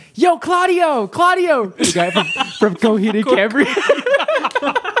John, yo, Claudio, the guy from Coheed and Cambria.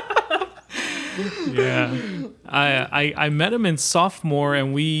 Yeah. I met him in sophomore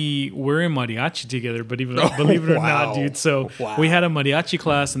and we were in mariachi together, but believe it or not, dude. So we had a mariachi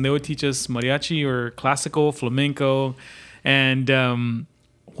class and they would teach us mariachi or classical, flamenco, and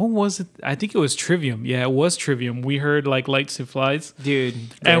what was it? I think it was Trivium. Yeah, it was Trivium. We heard like Lights and Flies. Dude.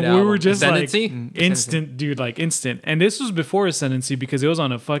 And we were just Ascendancy? like instant, dude, like instant. And this was before Ascendancy because it was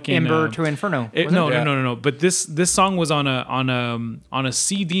on a fucking Ember to Inferno. No. But this song was on a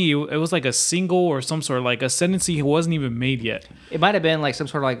CD. It was like a single or some sort. Like Ascendancy wasn't even made yet. It might have been like some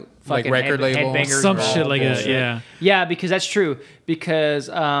sort of like fucking record label? headbangers. Some shit like that. Yeah. Yeah, because that's true. Because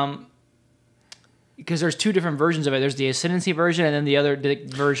there's two different versions of it. There's the Ascendancy version and then the other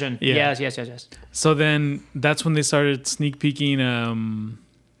version. Yeah. Yes. So then that's when they started sneak peeking.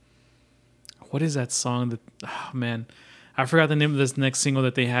 What is that song? That man, I forgot the name of this next single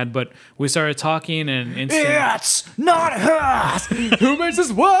that they had. But we started talking and It's not us who makes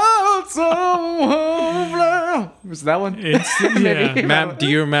this world so lovely. Was that one? yeah. Ma'am, do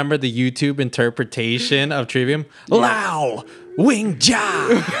you remember the YouTube interpretation of Trivium? Lao Wing Ja.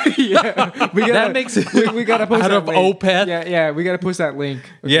 That makes it we gotta post out that of link. Opeth. Yeah, we gotta post that link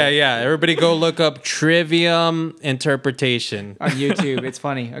Yeah. Everybody go look up Trivium interpretation. on YouTube. It's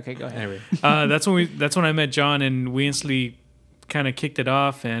funny. Okay, go ahead. Anyway. That's when I met John and we instantly kind of kicked it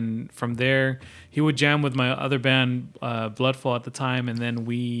off. And from there, he would jam with my other band, Bloodfall at the time. And then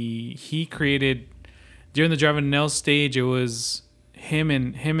he created during the Driving the Nails stage. It was him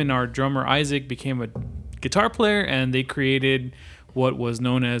and our drummer Isaac became a guitar player, and they created what was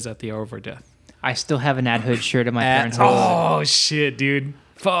known as At the Hour of Our Death. I still have an Ad Hood shirt at my parents' house. Oh shit, dude!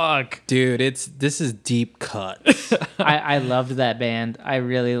 Fuck, Dude, this is deep cut. I loved that band. I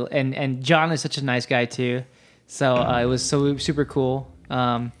really and John is such a nice guy too. So it was so super cool.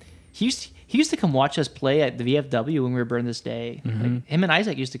 He used to come watch us play at the VFW when we were Burn This Day. Like, him and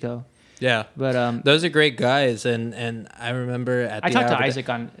Isaac used to go. Yeah. But those are great guys, and I remember at the I talked to Hour of Isaac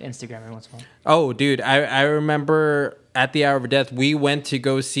on Instagram every once in a while. Oh, dude, I remember At the Hour of Death. We went to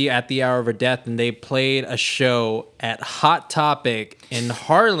go see At the Hour of Death, and they played a show at Hot Topic in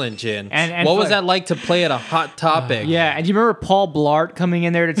Harlingen. And what was that like to play at a Hot Topic? Yeah, and do you remember Paul Blart coming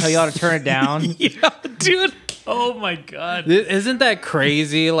in there to tell you how to turn it down? yeah, dude! Oh my god! Isn't that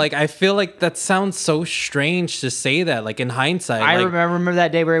crazy? Like, I feel like that sounds so strange to say that. Like in hindsight, I like, remember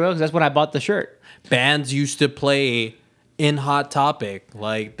that day very well because that's when I bought the shirt. bands used to play in Hot Topic.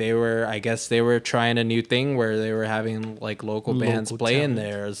 Like I guess they were trying a new thing where they were having like local bands Local play in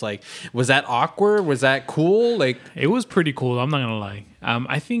talent. there. It's like, was that awkward? Was that cool? Like, It was pretty cool. I'm not gonna lie.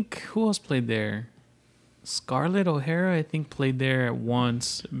 I think who else played there? Scarlett O'Hara, I think, played there at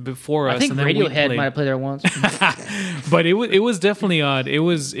once before us. I think and then we Radiohead played. might have played there once. But it was definitely odd. It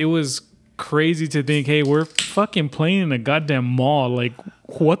was crazy to think, hey, we're fucking playing in a goddamn mall. Like,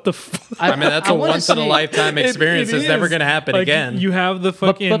 what the fuck? I mean, that's a wanna once in a say- lifetime experience. It It's never is. going to happen Like, again. You have the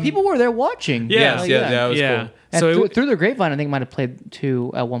but fucking. people were there watching. Yeah. Yes, yeah, that was cool. And So through the grapevine, I think might have played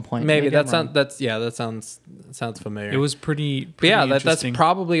too at one point. Maybe I'm that wrong. sounds familiar. it was pretty. But yeah, that's interesting.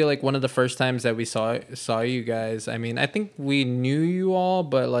 probably like one of the first times that we saw you guys. I mean, I think we knew you all,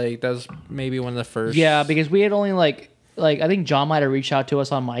 but like that was maybe one of the first. Yeah, because we had only like I think John might have reached out to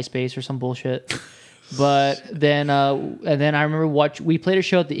us on MySpace or some bullshit. But then I remember we played a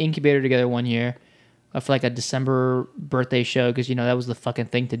show at the Incubator together one year for like a December birthday show because that was the fucking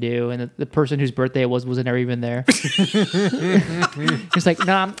thing to do, and the person whose birthday it wasn't ever even there. He's like,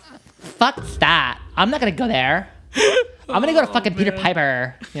 no, fuck that. I'm not gonna go there. I'm gonna go to fucking Peter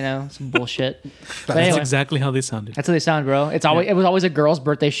Piper. Some bullshit. But That's anyway, exactly how they sounded. that's how they sound, bro. It was always a girl's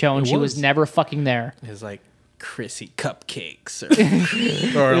birthday show, and she was was. never fucking there. It was like Chrissy Cupcakes or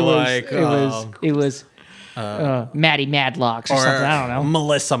It was Maddie Madlocks or something. I don't know.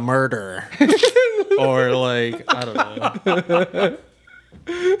 Melissa Murder or like I don't know.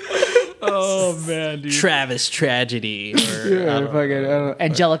 Oh man, dude. Travis Tragedy. Or, I don't know.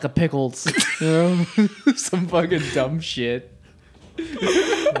 Angelica Pickles. You know? Some fucking dumb shit.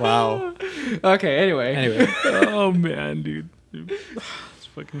 Wow. Okay, anyway. Oh man, dude. It's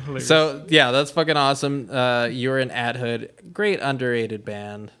fucking hilarious. So yeah, that's fucking awesome. You were in Adhood. Great underrated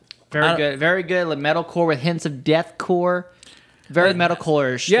band. Very good. Like metalcore with hints of deathcore. Very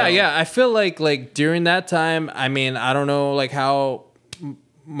metalcore-ish. Yeah. I feel like during that time, I mean, I don't know like how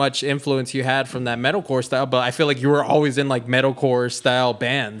much influence you had from that metalcore style, but I feel like you were always in like metalcore style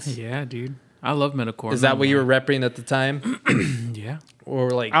bands. Yeah, dude. I love metalcore. Is that what you were repping at the time? Yeah.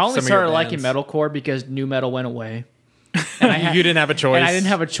 Or like I only some of your started liking bands? metalcore because new metal went away. You didn't have a choice. And I didn't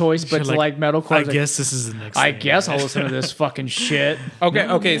have a choice but to like metalcore. I guess this is the next I thing. guess I'll listen to this fucking shit.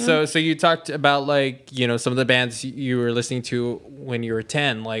 Okay. So you talked about like, you know, some of the bands you were listening to when you were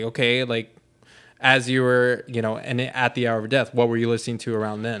 10. Like, okay, like as you were, you know, and at the hour of death, what were you listening to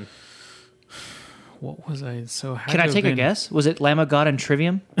around then? What was I? So Can I take a guess? Was it Lamb of God and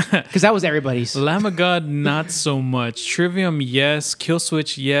Trivium? Because that was everybody's. Lamb of God, not so much. Trivium, yes.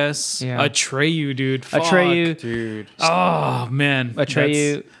 Killswitch, yes. Yeah. Atreyu, dude. Fuck. Atreyu. Dude. Oh man,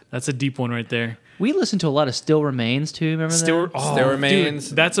 Atreyu. That's a deep one right there. We listened to a lot of Still Remains too. Remember that? Still Remains.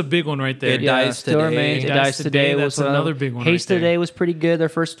 Dude, that's a big one right there. It Dies Still Today. Remains. It Dies Today. That's was another big one. Haste right there. Today was pretty good. Their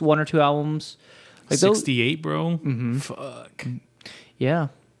first one or two albums. Like those- 68, bro. Fuck. Yeah.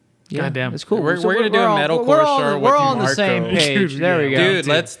 Yeah, Goddamn. it's cool. We're gonna do a all- metalcore we're all- show with We're all on the Marco. same page. Dude, There we yeah. go. Dude,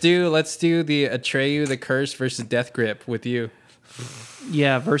 let's do the Atreyu, the Curse versus Death Grip with you.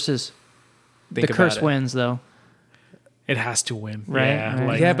 Yeah, versus Think the about curse it. wins though. It has to win. Right, Yeah, right.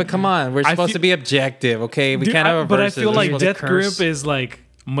 like, Yeah, but come on, we're I supposed feel- to be objective, okay? We Dude, can't have a but I versus. feel We're like supposed- Death Curse. Grip is like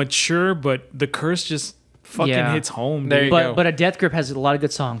mature, but the curse just fucking Yeah. hits home. There dude. you go. But a Death Grip has a lot of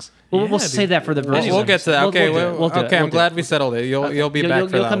good songs. We'll Yeah, save dude. that for the verse. We'll get to that. Okay, We'll do it. We'll do it. okay. We'll I'm do glad it. we settled it. You'll be back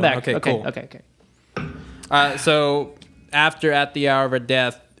for you'll that come one. back. Okay, cool. Okay. So after At the Hour of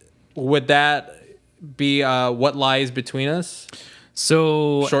Death, would that be What Lies Between Us?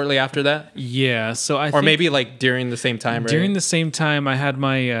 So Shortly after that, yeah, so I or think maybe like during the same time, right? during the same time, I had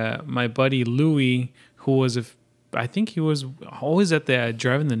my my buddy Louis, who was I think he was always at the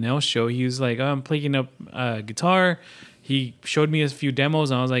Driving the Nail show. He was like, I'm picking up guitar. He showed me a few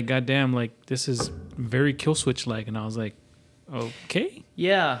demos, and I was like, God damn, like this is very Killswitch like, and I was like, okay.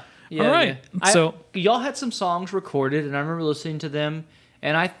 Yeah. All right. So- y'all had some songs recorded, and I remember listening to them,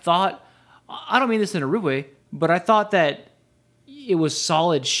 and I thought, I don't mean this in a rude way, but I thought that it was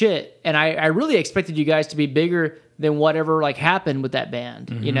solid shit, and I really expected you guys to be bigger than whatever like happened with that band,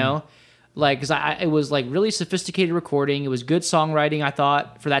 you know, like because it was like really sophisticated recording. It was good songwriting. I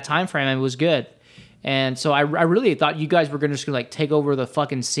thought for that time frame, it was good, and so I really thought you guys were gonna just like take over the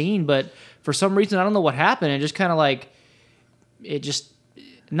fucking scene, but for some reason I don't know what happened. It just kind of like it just.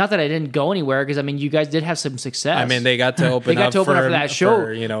 Not that I didn't go anywhere, because I mean, you guys did have some success. I mean, they got to open. They got to open up for that show,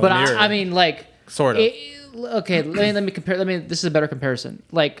 for, you know, but Mirror. I mean, like, Sort of. Okay, let me compare. This is a better comparison.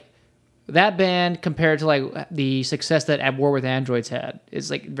 Like that band compared to like the success that At War with Androids had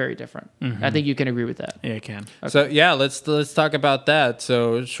is like very different. I think you can agree with that. Yeah, I can. So yeah, let's talk about that.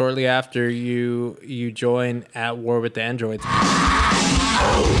 So shortly after you join At War with the Androids.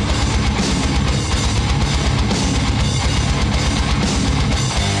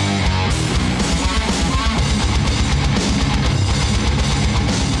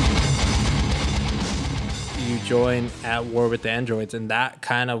 You join At War with the Androids, and that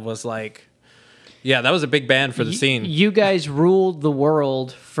kind of was like, yeah, that was a big band for the scene. You guys ruled the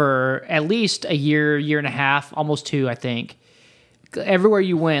world for at least a year and a half, almost two, I think. Everywhere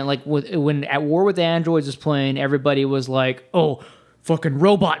you went, like when At War with the Androids was playing, everybody was like, "Oh, fucking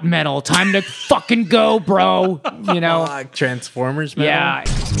robot metal, time to fucking go, bro!" You know? Like Transformers, metal? Yeah.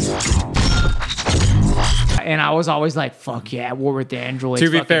 And I was always like, "Fuck yeah, At War with the Androids." To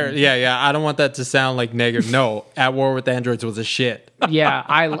be fucking- fair, yeah, I don't want that to sound like negative. No, At War with the Androids was a shit. Yeah,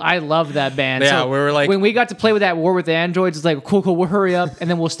 I love that band. Yeah, we were like- when we got to play with At War with the Androids, it's like, cool, we'll hurry up, and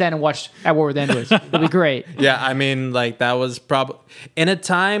then we'll stand and watch At War with the Androids. It'll be great. Yeah, I mean, like that was probably in a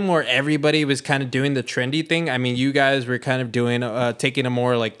time where everybody was kind of doing the trendy thing. I mean, you guys were kind of doing taking a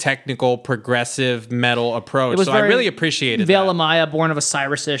more like technical, progressive metal approach. So I really appreciated Veil that. of Maya, Born of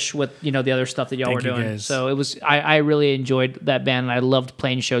Osiris-ish with the other stuff that y'all Thank were you, doing. guys. So it was I really enjoyed that band, and I loved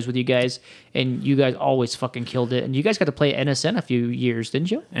playing shows with you guys, and you guys always fucking killed it. And you guys got to play NSN a few years,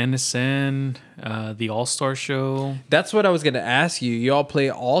 didn't you? NSN, the All Star Show. That's what I was gonna ask you. You all play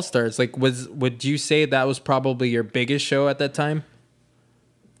All Stars. Like, would you say that was probably your biggest show at that time?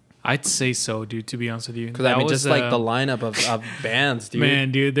 I'd say so, dude. To be honest with you, Because I mean, just like the lineup of bands, dude.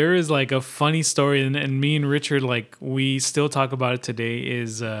 Man, dude, there is like a funny story, and me and Richard, like, we still talk about it today.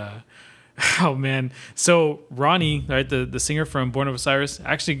 Is Oh man! So Ronnie, right, the singer from Born of Osiris,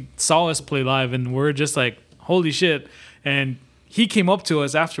 actually saw us play live, and we're just like, "Holy shit!" And he came up to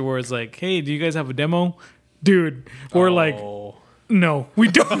us afterwards, like, "Hey, do you guys have a demo, dude?" We're like, "No, we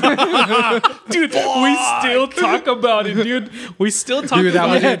don't." Dude, we still talk about it, dude. We still talk. Dude, that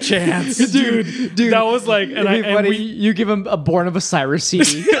about was your it. chance. dude. That was like, you give him a Born of Osiris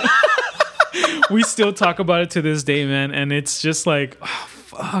CD. we still talk about it to this day, man. And it's just like, oh,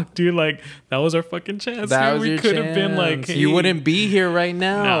 fuck, dude. Like, that was our fucking chance. That dude. was we your could have been like, chance. You hey. wouldn't be here right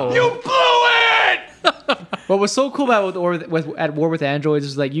now. No. You blew it! What was so cool about at War with Androids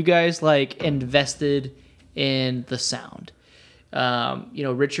is like you guys like invested in the sound.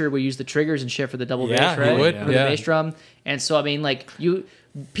 Richard would use the triggers and shit for the double Yeah, bass, he right? would, For the yeah. bass drum. And so I mean, like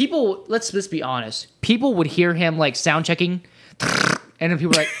let's be honest. People would hear him like sound checking, and then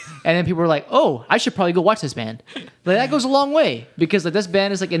people were like, "Oh, I should probably go watch this band." Like that goes a long way because like this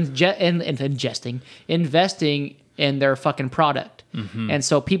band is like investing in their fucking product, and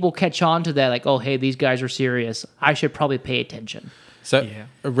so people catch on to that. Like, "Oh, hey, these guys are serious. I should probably pay attention." So, Yeah.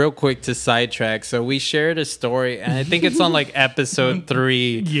 real quick to sidetrack. So, we shared a story, and I think it's on like episode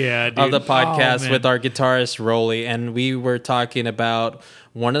 3 Yeah, dude. of the podcast Oh, with man. our guitarist, Rolly. And we were talking about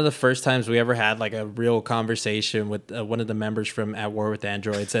one of the first times we ever had like a real conversation with one of the members from At War with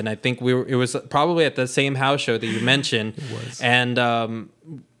Androids. And I think it was probably at the same house show that you mentioned. It was. And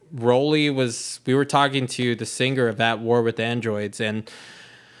Rolly we were talking to the singer of At War with Androids. And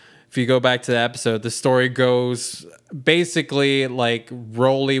if you go back to the episode, the story goes basically like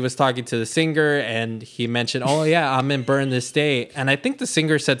Rolly was talking to the singer and he mentioned, "Oh yeah, I'm in Burn This Day." And I think the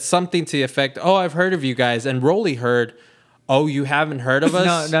singer said something to the effect, "Oh, I've heard of you guys." And Rolly heard, "Oh, you haven't heard of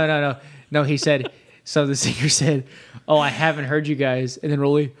us?" No. He said. So the singer said, "Oh, I haven't heard you guys," and then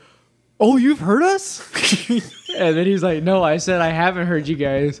Rolly, "Oh, you've heard us?" And then he's like, "No, I said I haven't heard you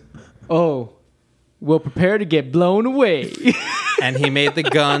guys." "Oh, well, prepare to get blown away." And he made the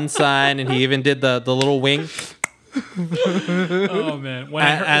gun sign and he even did the little wink. Oh man! When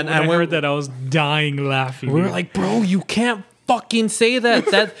I heard, And- when and I we're- heard that, I was dying laughing. We were dude. like, "Bro, you can't fucking say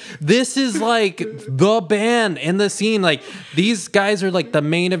that. This is like the band in the scene. Like these guys are like the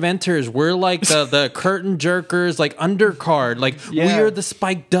main eventers. We're like the curtain jerkers, like undercard. Like we Yeah. are the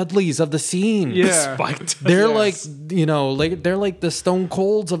Spike Dudleys of the scene. Spiked. They're like, they're like the Stone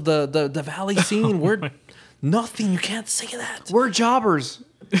Colds of the Valley scene. We're nothing. You can't say that. We're jobbers.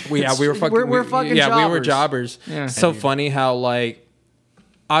 We were fucking. We're fucking we were jobbers. jobbers. Yeah. So funny how like,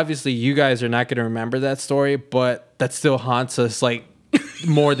 obviously you guys are not going to remember that story, but that still haunts us like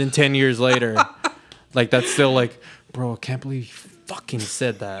more than 10 years later. Like that's still like, bro, I can't believe you fucking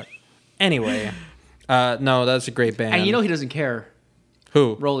said that. Anyway, no, that's a great band. And you know he doesn't care.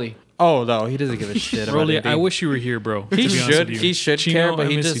 who? Rolly. Oh no, he doesn't give a shit about Rolly, anything. I wish you were here, bro. to He be honest should. with you. He should Chino, care, but I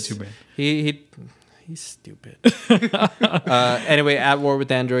he miss just you too, man. he's stupid. Anyway, At War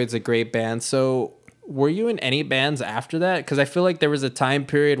with Android's a great band. So, were you in any bands after that? Because I feel like there was a time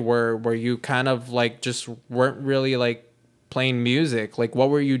period where you kind of like just weren't really like playing music. Like, what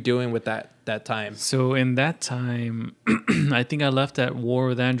were you doing with that time? So in that time, I think I left At War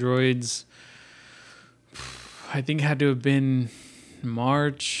with Androids. I think it had to have been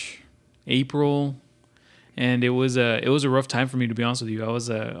March, April, and it was a rough time for me, to be honest with you. I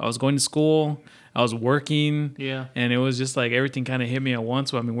was going to school, I was working, Yeah. and it was just like everything kind of hit me at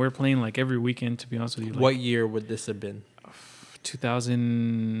once. So I mean, we were playing like every weekend, to be honest with you. Like What year would this have been?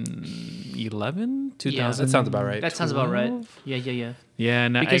 2011, 2000. That sounds about right. That sounds about right. Yeah. Yeah,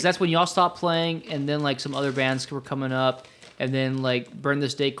 and Because that's when y'all stopped playing, and then like some other bands were coming up, and then like Burn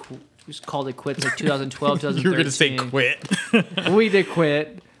This Day just called it quits like 2012, 2013. You were gonna say quit. We did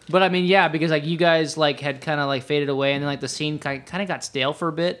quit. But I mean, yeah, because like you guys like had kind of like faded away, and then like the scene kind of got stale for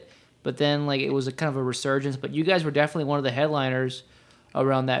a bit. But then like it was a kind of a resurgence. But you guys were definitely one of the headliners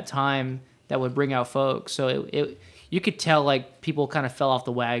around that time that would bring out folks. So it you could tell like people kind of fell off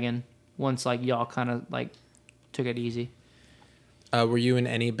the wagon once like y'all kind of like took it easy. Were you in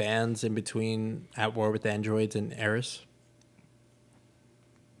any bands in between At War with Androids and Aeris?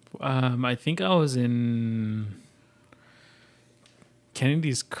 I think I was in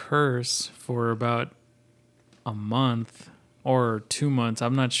Kennedy's Curse for about a month or 2 months.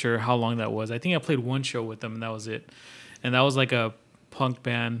 I'm not sure how long that was. I think I played one show with them and that was it. And that was like a punk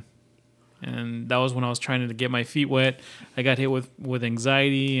band. And that was when I was trying to get my feet wet. I got hit with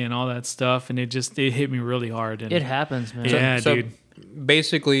anxiety and all that stuff, and it hit me really hard. And It happens, man. Yeah, dude.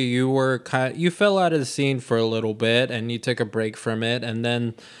 Basically, you fell out of the scene for a little bit, and you took a break from it, and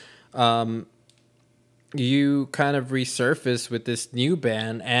then you kind of resurfaced with this new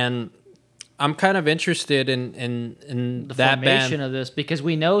band. And I'm kind of interested in The that formation band. of this, because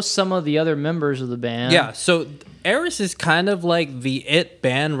we know some of the other members of the band. Yeah, so Aeris is kind of like the it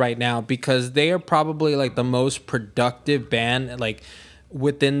band right now because they are probably like the most productive band like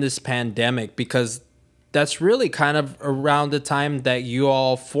within this pandemic, because that's really kind of around the time that you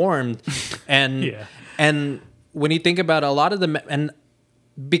all formed. And Yeah. and when you think about a lot of the and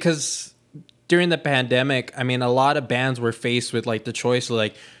because during the pandemic, I mean, a lot of bands were faced with like the choice of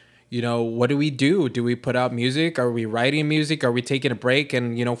like, you know, what do we do? Do we put out music? Are we writing music? Are we taking a break?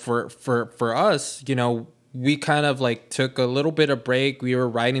 And you know, for us, you know, we kind of like took a little bit of break. We were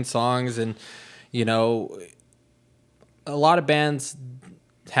writing songs, and you know, a lot of bands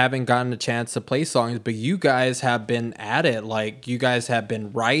haven't gotten a chance to play songs, but you guys have been at it. Like, you guys have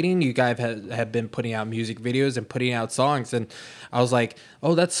been writing, you guys have been putting out music videos and putting out songs. And I was like,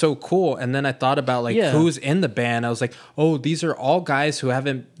 oh, that's so cool. And then I thought about like who's in the band. I was like, oh, these are all guys who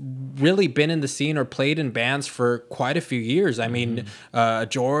haven't really been in the scene or played in bands for quite a few years. I mean,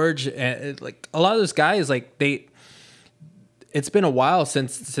 George, like a lot of those guys, like it's been a while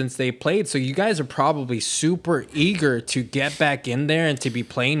since they played, so you guys are probably super eager to get back in there and to be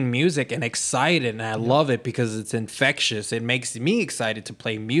playing music and excited, and I love it because it's infectious. It makes me excited to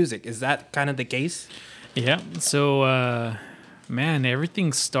play music. Is that kind of the case? Yeah. So, man,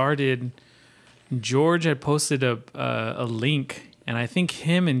 everything started. George had posted a link, and I think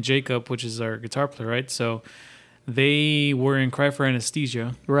him and Jacob, which is our guitar player, right? So they were in Cry for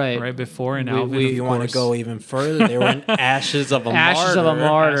Anesthesia, right before, and Alvin. If you want to go even further, they were in Ashes of a Martyr. Ashes of a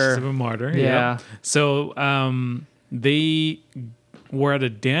Martyr. Ashes of a Martyr. Yeah. So they were at a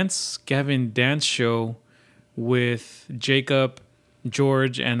Gavin dance show with Jacob,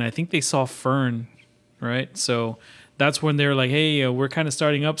 George, and I think they saw Fern, right? So that's when they were like, hey, we're kind of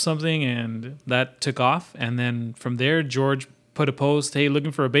starting up something, and that took off. And then from there, George put a post, hey,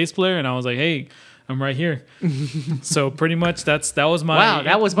 looking for a bass player, and I was like, hey, I'm right here. So pretty much that was my... Wow,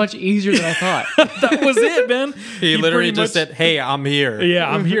 that was much easier than I thought. that was it, man. He literally pretty just said, hey, I'm here. Yeah,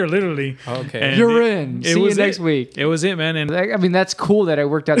 I'm here, literally. Okay. And You're in. See you next it. week. It was it, man. And I mean, that's cool that it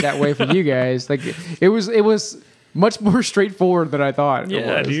worked out that way for you guys. Like, it was much more straightforward than I thought. yeah,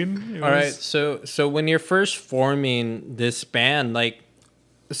 it was. dude. It All right, was- so when you're first forming this band, like,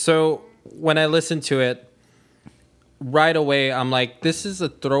 so when I listened to it, right away, I'm like, this is a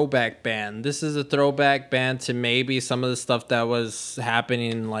throwback band. This is a throwback band to maybe some of the stuff that was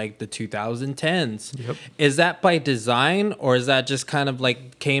happening in like the 2010s. Yep. Is that by design, or is that just kind of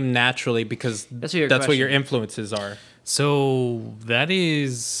like came naturally because That's your what your question. influences are? So that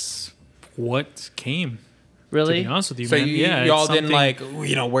is what came. To Really? be honest with you, So man. Yeah, y'all it's didn't something- like,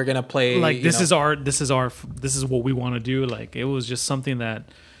 you know, we're gonna play like you this know. is what we want to do. Like it was just something that,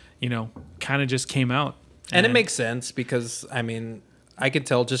 you know, kind of just came out. And it makes sense because, I mean, I can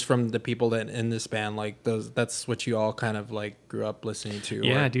tell just from the people that in this band, like that's what you all kind of like grew up listening to.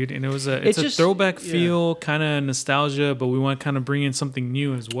 Yeah, or- dude, and it's a just- throwback yeah. feel, kind of nostalgia, but we want to kind of bring in something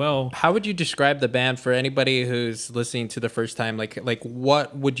new as well. How would you describe the band for anybody who's listening to the first time? Like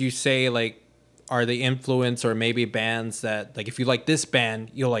what would you say like are the influence or maybe bands that like if you like this band,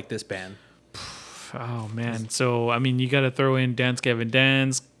 you'll like this band? Oh man, so I mean, you got to throw in Dance Gavin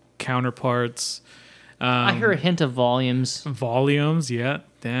Dance, Counterparts. I hear a hint of volumes. Volumes, yeah,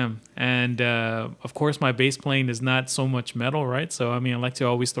 damn. And of course, my bass playing is not so much metal, right? So I mean, I like to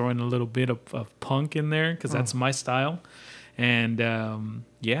always throw in a little bit of punk in there because that's my style. And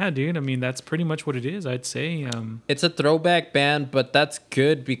yeah, dude, I mean, that's pretty much what it is, I'd say. It's a throwback band, but that's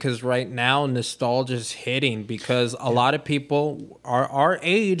good because right now nostalgia's hitting because a lot of people are our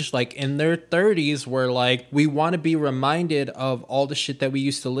age, like in their 30s, were like, we want to be reminded of all the shit that we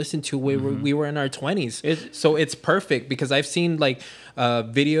used to listen to when we were in our 20s. So it's perfect because I've seen like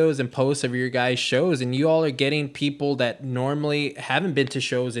videos and posts of your guys' shows, and you all are getting people that normally haven't been to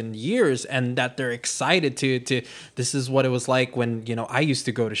shows in years, and that they're excited to this is what it was like when, you know, I used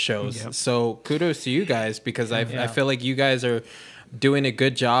to go to shows. Yep. So kudos to you guys because I feel like you guys are doing a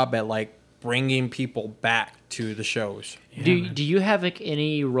good job at like bringing people back to the shows. Do you have like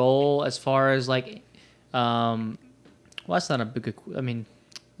any role as far as like, well, that's not a big. I mean,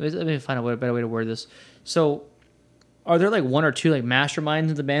 let me find a better way to word this. So, are there like one or two like masterminds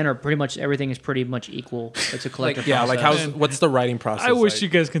in the band, or pretty much everything is pretty much equal? It's a collective. Like process? what's the writing process? I wish like? you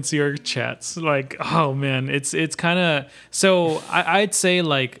guys can see our chats. Like, oh man, it's kind of. So I'd say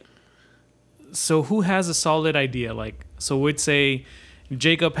like, so who has a solid idea? Like, so we'd say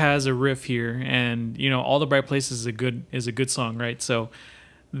Jacob has a riff here, and you know, All the Bright Places is a good song, right? So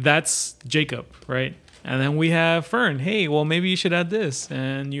that's Jacob, right? And then we have Fern. Hey, well, maybe you should add this.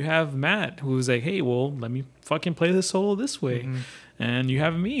 And you have Matt, who's like, hey, well, let me fucking play this solo this way. and you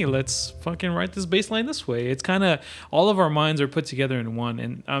have me. Let's fucking write this bass line this way. It's kind of all of our minds are put together in one.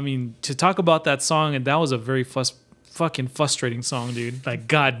 And I mean, to talk about that song, and that was a very fucking frustrating song, dude. Like,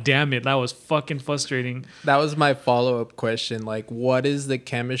 god damn it, that was fucking frustrating. That was my follow-up question. Like, what is the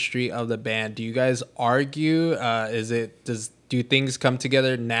chemistry of the band? Do you guys argue? Do things come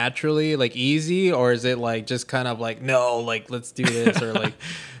together naturally, like easy, or is it like just kind of like, no, like let's do this, or like?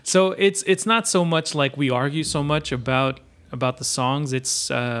 So it's not so much like we argue so much about the songs. It's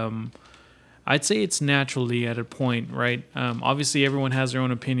I'd say it's naturally at a point, right? Obviously everyone has their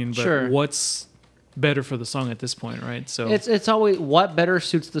own opinion, but Sure. what's better for the song at this point, right? So It's always what better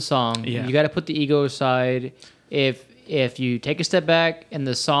suits the song. Yeah. You got to put the ego aside. If you take a step back and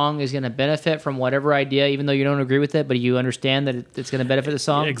the song is going to benefit from whatever idea, even though you don't agree with it, but you understand that it's going to benefit the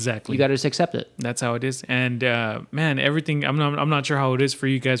song, Exactly. you got to just accept it. that's how it is. And man, everything. I'm not sure how it is for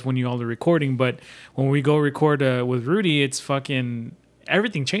you guys when you all are recording, but when we go record with Rudy, it's fucking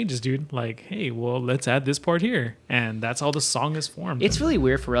everything changes, dude. Like, hey, well, let's add this part here, and that's how the song is formed. It's really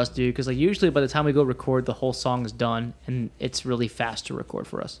weird for us, dude, because like usually by the time we go record, the whole song is done, and it's really fast to record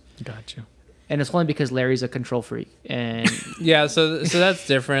for us. Gotcha. And it's only because Larry's a control freak, and Yeah, so that's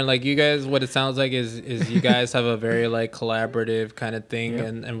different. Like you guys, what it sounds like is you guys have a very like collaborative kind of thing, Yep.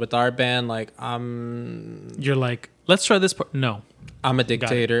 and with our band, like You're like, let's try this part. No, I'm a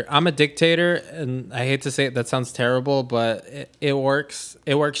dictator. I'm a dictator, and I hate to say it, that sounds terrible, but it works.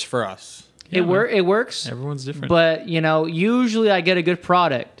 It works for us. it works. everyone's different. But usually I get a good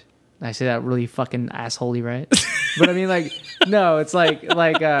product. I say that really fucking assholey, right? But I mean, like, no, it's like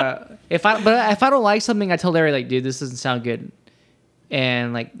if I don't like something, I tell Larry like, dude, this doesn't sound good,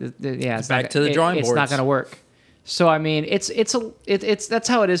 and like, yeah, it's Back not, to the drawing It's not boards. gonna work. So I mean, it's that's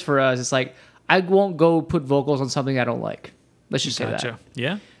how it is for us. It's like I won't go put vocals on something I don't like. Let's just say that. Gotcha.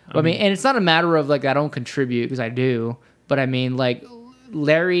 Yeah. I mean, and it's not a matter of like I don't contribute because I do, but I mean like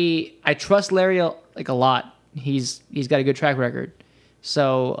Larry, I trust Larry like a lot. He's got a good track record.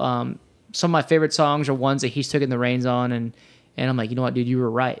 So some of my favorite songs are ones that he's taken the reins on, and I'm like, you know what, dude, you were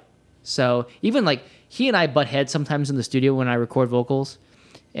right. So even like he and I butt heads sometimes in the studio when I record vocals,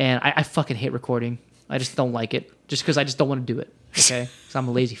 and I fucking hate recording. I just don't like it, just because I just don't want to do it. Okay, because I'm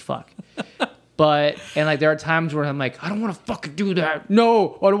a lazy fuck. But and like there are times where I'm like, I don't want to fucking do that.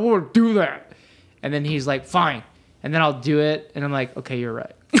 No, I don't want to do that. And then he's like, fine. And then I'll do it, and I'm like, okay, you're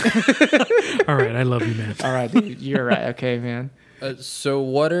right. All right, I love you, man. All right, dude, you're right. Okay, man. So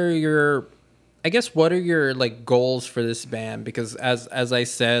what are your like goals for this band? Because as I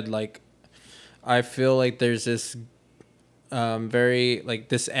said, like I feel like there's this very like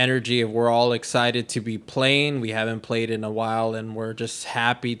this energy of we're all excited to be playing. We haven't played in a while, and we're just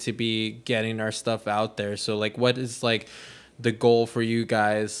happy to be getting our stuff out there. So like what is like the goal for you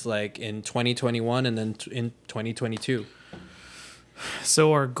guys like in 2021 and then in 2022?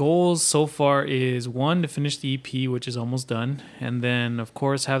 So our goals so far is one, to finish the EP, which is almost done, and then of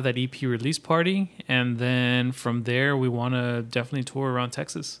course have that EP release party, and then from there we want to definitely tour around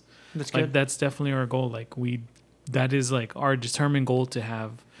Texas. That's Like good. that's definitely our goal. Like that is like our determined goal to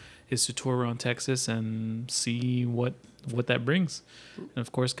have, is to tour around Texas and see what that brings, and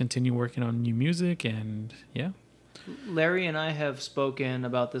of course continue working on new music. And yeah, Larry and I have spoken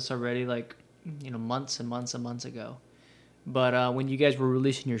about this already, like, months and months and months ago. But when you guys were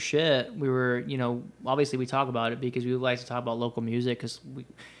releasing your shit, we were, obviously we talk about it because we like to talk about local music because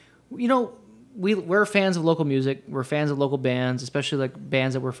we're fans of local music. We're fans of local bands, especially like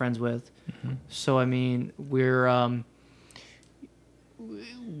bands that we're friends with. Mm-hmm. So, I mean, we're,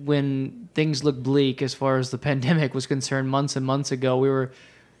 when things looked bleak as far as the pandemic was concerned months and months ago,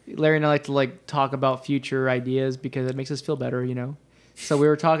 Larry and I like to like talk about future ideas because it makes us feel better, So we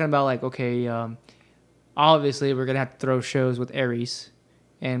were talking about like, okay, obviously we're gonna have to throw shows with Aeris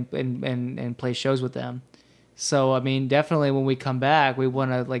and play shows with them. So I mean, definitely when we come back, we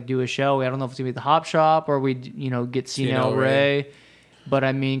want to like do a show. I don't know if it's gonna be at the Hop Shop or we get CNL Ray, but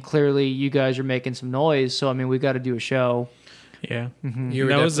I mean, clearly you guys are making some noise, so I mean, we got to do a show. yeah. Mm-hmm.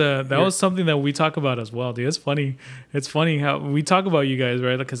 That was something that we talk about as well, dude. It's funny. It's funny how we talk about you guys,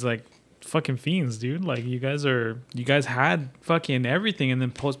 right? Because like fucking fiends, dude. Like you guys had fucking everything, and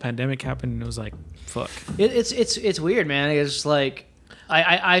then post pandemic happened, and it was like, fuck. It's weird, man. It's just like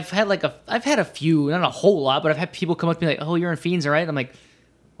I've had a few, not a whole lot, but I've had people come up to me like, "Oh, you're in Fiends, right?" I'm like,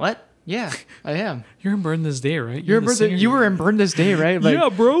 "What? Yeah, I am." You're in Burn This Day, right? You were in Burn This Day, right? Like, Yeah,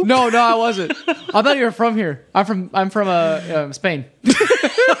 bro. No, I wasn't. I thought you were from here. I'm from Spain.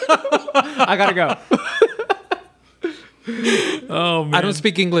 I gotta go. Oh man. I don't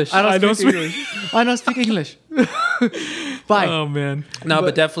speak English. I don't speak English. Bye. Oh man. No,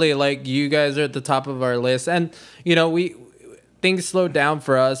 but definitely, like, you guys are at the top of our list. And, things slowed down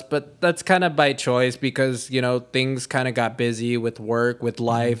for us, but that's kind of by choice because, you know, things kind of got busy with work, with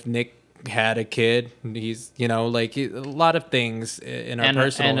life. Nick had a kid. He's, you know, like a lot of things in our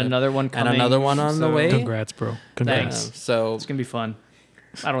personal. And another one coming. And another one on the way. Congrats, bro. Congrats. Thanks. So It's going to be fun.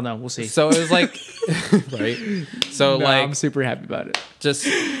 I don't know. We'll see. So it was like, right? So No, like, I'm super happy about it. just,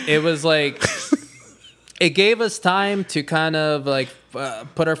 it was like, it gave us time to kind of like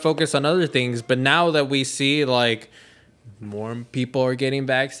put our focus on other things. But now that we see like more people are getting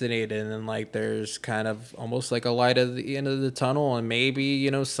vaccinated and like there's kind of almost like a light at the end of the tunnel, and maybe,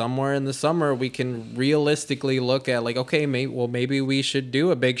 you know, somewhere in the summer we can realistically look at like, okay, maybe we should do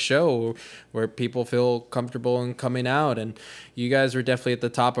a big show where people feel comfortable in coming out. And you guys are definitely at the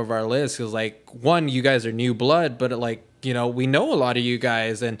top of our list because, like, one, you guys are new blood, but like, you know, we know a lot of you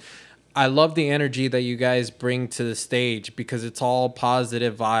guys, and I love the energy that you guys bring to the stage because it's all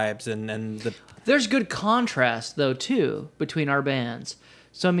positive vibes and the There's good contrast, though, too, between our bands.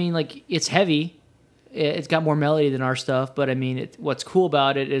 So, I mean, like, it's heavy. It's got more melody than our stuff. But, I mean, what's cool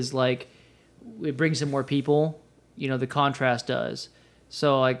about it is, like, it brings in more people. You know, the contrast does.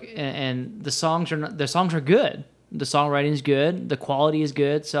 So, like, and the songs are good. The songwriting's good. The quality is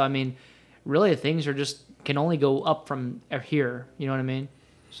good. So, I mean, really, things are just can only go up from here. You know what I mean?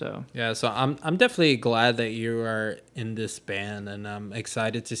 So yeah, so I'm definitely glad that you are in this band, and I'm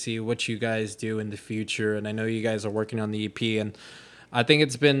excited to see what you guys do in the future. And I know you guys are working on the EP, and I think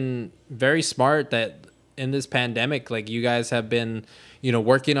it's been very smart that in this pandemic, like, you guys have been, you know,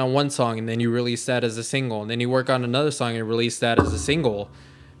 working on one song and then you release that as a single, and then you work on another song and release that as a single,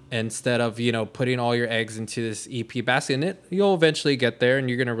 instead of, you know, putting all your eggs into this EP basket. And you'll eventually get there and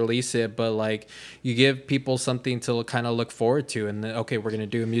you're going to release it, but like, you give people something to kind of look forward to. And then, okay, we're going to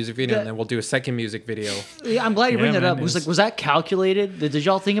do a music video, and then we'll do a second music video. yeah, I'm glad you bring that up. Was that calculated? Did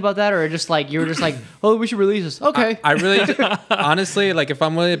y'all think about that, or just like you were just like, oh, we should release this? Okay. I really, honestly, like, if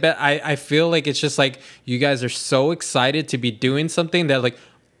I'm really bet, I feel like it's just like you guys are so excited to be doing something that, like,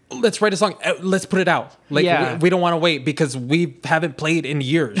 let's write a song, let's put it out. Like, Yeah. we don't want to wait because we haven't played in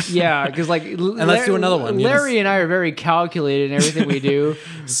years. Yeah, because like, And let's do another one. Larry and I are very calculated in everything we do.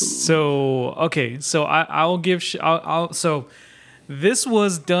 So okay, so I'll give so this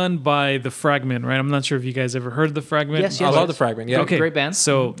was done by The Fragment, right? I'm not sure if you guys ever heard The Fragment. Yes, I love The Fragment. Yeah. Okay. Great band.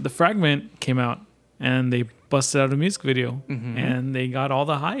 So The Fragment came out and they busted out a music video and they got all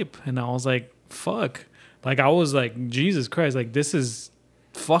the hype, and I was like, fuck. Like, I was like, Jesus Christ, like, this is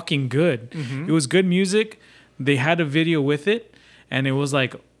fucking good. It was good music. They had a video with it, and it was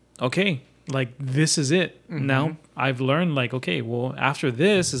like, okay, like, this is it. Now I've learned, like, okay, well, after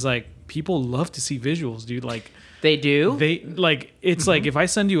this is like, people love to see visuals, dude. Like, They do. they like, it's like, if I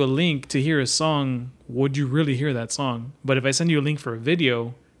send you a link to hear a song, would you really hear that song? But if I send you a link for a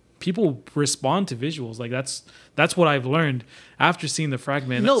video, people respond to visuals. Like, that's what I've learned after seeing The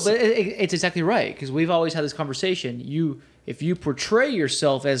Fragment. No, but it's exactly right, because we've always had this conversation. If you portray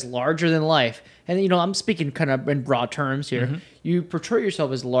yourself as larger than life, and, you know, I'm speaking kind of in broad terms here, you portray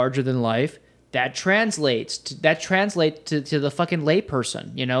yourself as larger than life, that translates to the fucking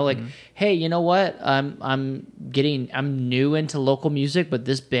layperson, you know, like, hey, you know what? I'm new into local music, but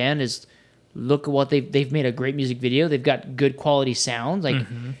this band look at what they've made a great music video. They've got good quality sound.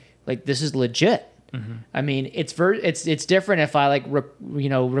 Like this is legit. I mean, it's different if I like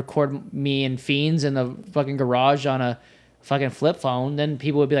record me and Fiends in the fucking garage on a fucking flip phone. Then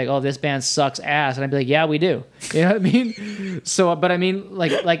people would be like, "Oh, this band sucks ass," and I'd be like, "Yeah, we do." You know what I mean? So, but I mean,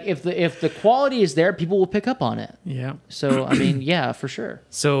 like if the quality is there, people will pick up on it. Yeah. So I mean, yeah, for sure.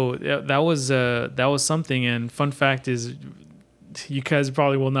 So that was something. And fun fact is, you guys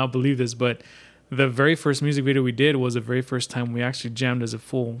probably will not believe this, but the very first music video we did was the very first time we actually jammed as a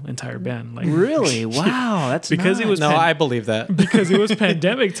full entire band. Like, Really? Wow, that's because nice. it was No, I believe that. because it was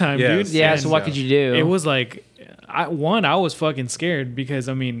pandemic time, Yes. dude. Yeah. And So what could you do? it was like, I was fucking scared because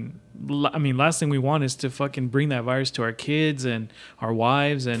I mean, last thing we want is to fucking bring that virus to our kids and our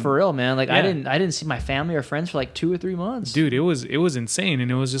wives and for real, man. Like I Yeah. didn't see my family or friends for like 2 or 3 months. dude, it was insane. And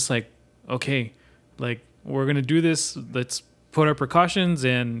it was just like, okay, like, we're gonna do this. Let's put our precautions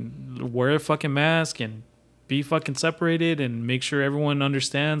and wear a fucking mask and be fucking separated and make sure everyone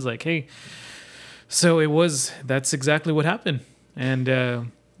understands, like, hey. So that's exactly what happened.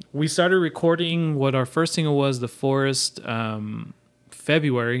 And we started recording what our first single was, The Forest,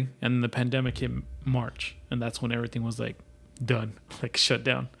 February, and the pandemic hit March, and that's when everything was like done, like shut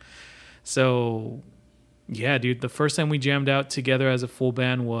down. So yeah, dude, the first time we jammed out together as a full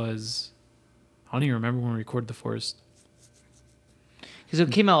band was, I don't even remember when we recorded The Forest. Because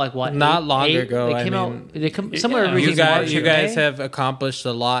it came out like what? Not long ago, They I came mean, out. They come somewhere. Yeah. between March You and guys May. have accomplished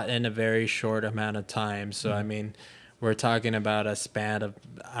a lot in a very short amount of time. So I mean, we're talking about a span of,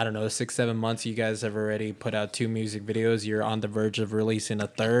 I don't know, 6-7 months. You guys have already put out 2 music videos. You're on the verge of releasing a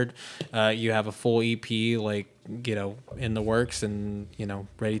third. You have a full EP, like, you know, in the works and, you know,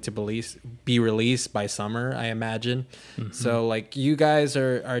 ready to be released by summer, I imagine. So, like, you guys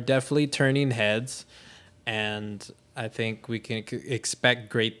are definitely turning heads, and I think we can expect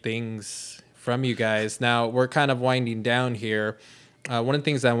great things from you guys. Now, we're kind of winding down here. One of the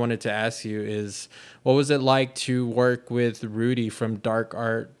things I wanted to ask you is, what was it like to work with Rudy from Dark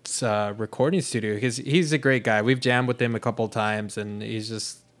Arts recording studio? Because he's a great guy. We've jammed with him a couple of times, and he's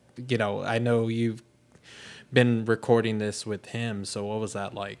just, you know, I know you've been recording this with him. So what was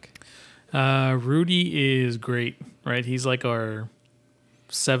that like? Rudy is great, right? He's like our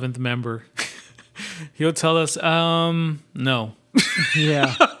 7th member. He'll tell us, no.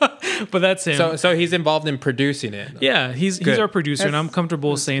 Yeah. But that's him. So he's involved in producing it. Yeah, he's our producer, and I'm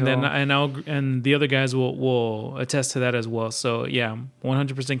comfortable saying cool. that, and the other guys will attest to that as well. So yeah, I'm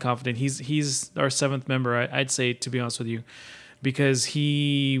 100% confident. He's our 7th member. I'd say, to be honest with you, because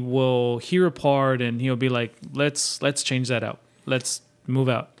he will hear a part and he'll be like, let's change that out. Let's move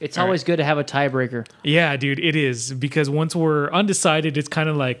out. It's All always right. good to have a tiebreaker. Yeah, dude, it is, because once we're undecided, it's kind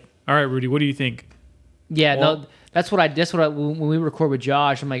of like, all right, Rudy, what do you think? Yeah, Well- no, that's what I when we record with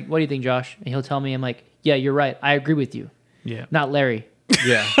Josh, I'm like, what do you think, Josh? And he'll tell me, I'm like, yeah, you're right. I agree with you. Yeah, Not Larry.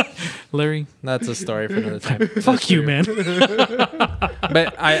 Yeah. Larry, That's a story for another time. fuck you, man.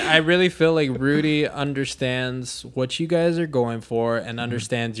 But I really feel like Rudy understands what you guys are going for and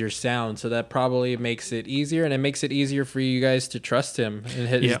understands your sound. So that probably makes it easier, and it makes it easier for you guys to trust him and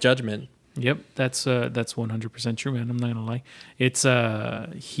his Yeah. judgment. Yep, that's 100% true, man. I'm not gonna lie. It's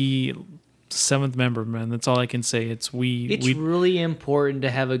he 7th member, man. That's all I can say. It's Really important to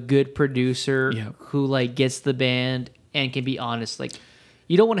have a good producer Yeah. who like gets the band and can be honest. Like,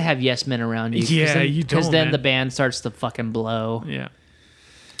 you don't want to have yes men around you. Yeah, you Because don't, then man. the band starts to fucking blow. yeah.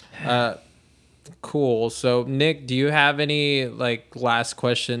 Cool. So Nick, do you have any like last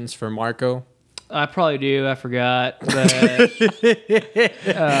questions for Marco? I probably do. I forgot. But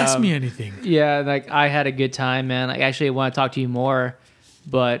Ask me anything. yeah, like I had a good time, man. I actually want to talk to you more,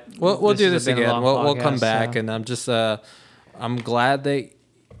 but We'll do has this been a again. long We'll come podcast, back, so- and I'm just I'm glad that,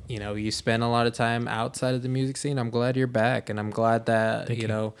 you know, you spend a lot of time outside of the music scene. I'm glad you're back, and I'm glad that Thank you.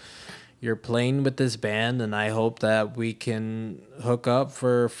 know you're playing with this band, and I hope that we can hook up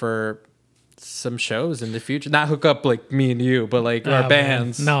for some shows in the future. Not hook up like me and you, but like our Oh, man.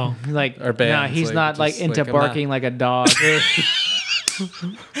 bands. No. like, Our bands, nah, he's like, not like just, into like, I'm not- barking like a dog.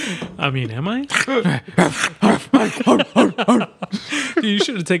 I mean, am I? Dude, you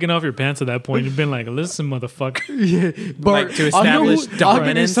should have taken off your pants at that point and been like, listen, motherfucker. Like to establish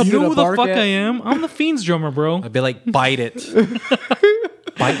dominance. You know who the fuck I am? I'm the Fiends drummer, bro. I'd be like, bite it.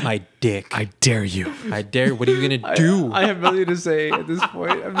 Bite my dick. I dare you. I dare. What are you gonna do? I have nothing to say at this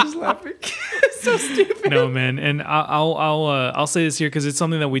point. I'm just laughing. So stupid. No, man, and I'll say this here because it's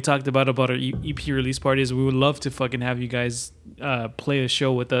something that we talked about our EP release party. Is we would love to fucking have you guys play a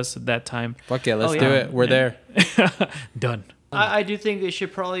show with us at that time. Fuck yeah, let's Oh, do yeah. it. We're there. Done. I do think it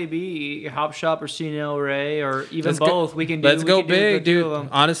should probably be Hop Shop or CNL Ray or even Let's go- both. We can do. Let's we go can do big, the two dude. of them.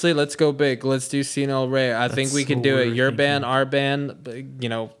 Honestly, let's go big. Let's do CNL Ray. I think we That's can what do it. we're Your thinking. band, our band, you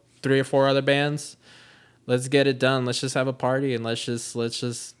know, 3 or 4 other bands. Let's get it done. Let's just have a party and let's just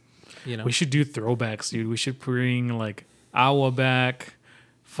you know. We should do throwbacks, dude. We should bring like Awa back,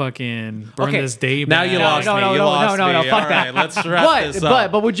 fucking Burn Okay. This Day Now back. you lost me. You lost me. fuck All that. right, let's wrap this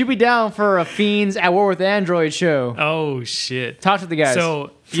up. But would you be down for a Fiends at War with Android show? Oh shit. Talk to the guys.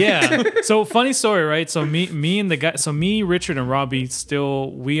 So yeah, so funny story, right? So me and the guy, so me, Richard, and Robbie,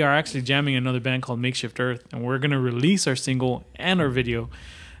 we are actually jamming another band called Makeshift Earth, and we're gonna release our single and our video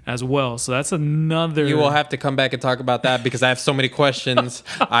as well. So that's another. You will have to come back and talk about that because I have so many questions.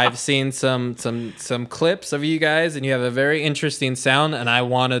 I've seen some clips of you guys, and you have a very interesting sound, and I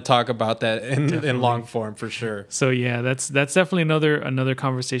want to talk about that in long form for sure. So yeah, that's definitely another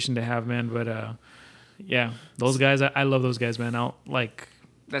conversation to have, man. But yeah, those guys, I love those guys, man.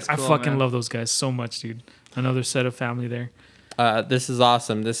 That's I cool, fucking man. love those guys so much, dude. Another set of family there. This is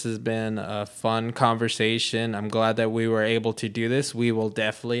awesome. This has been a fun conversation. I'm glad that we were able to do this. We will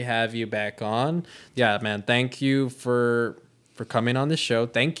definitely have you back on. Yeah, man. Thank you for coming on the show.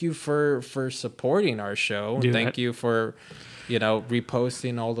 Thank you for supporting our show. Dude, Thank you for, you know,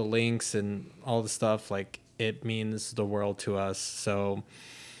 reposting all the links and all the stuff. Like, it means the world to us. So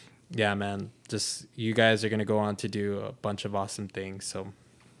yeah, man, just you guys are going to go on to do a bunch of awesome things. So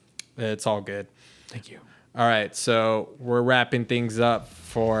it's all good. Thank you. All right, so we're wrapping things up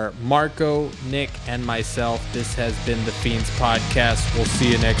for Marco, Nick, and myself. This has been the Fiends Podcast. We'll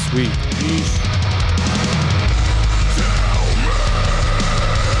see you next week. Peace.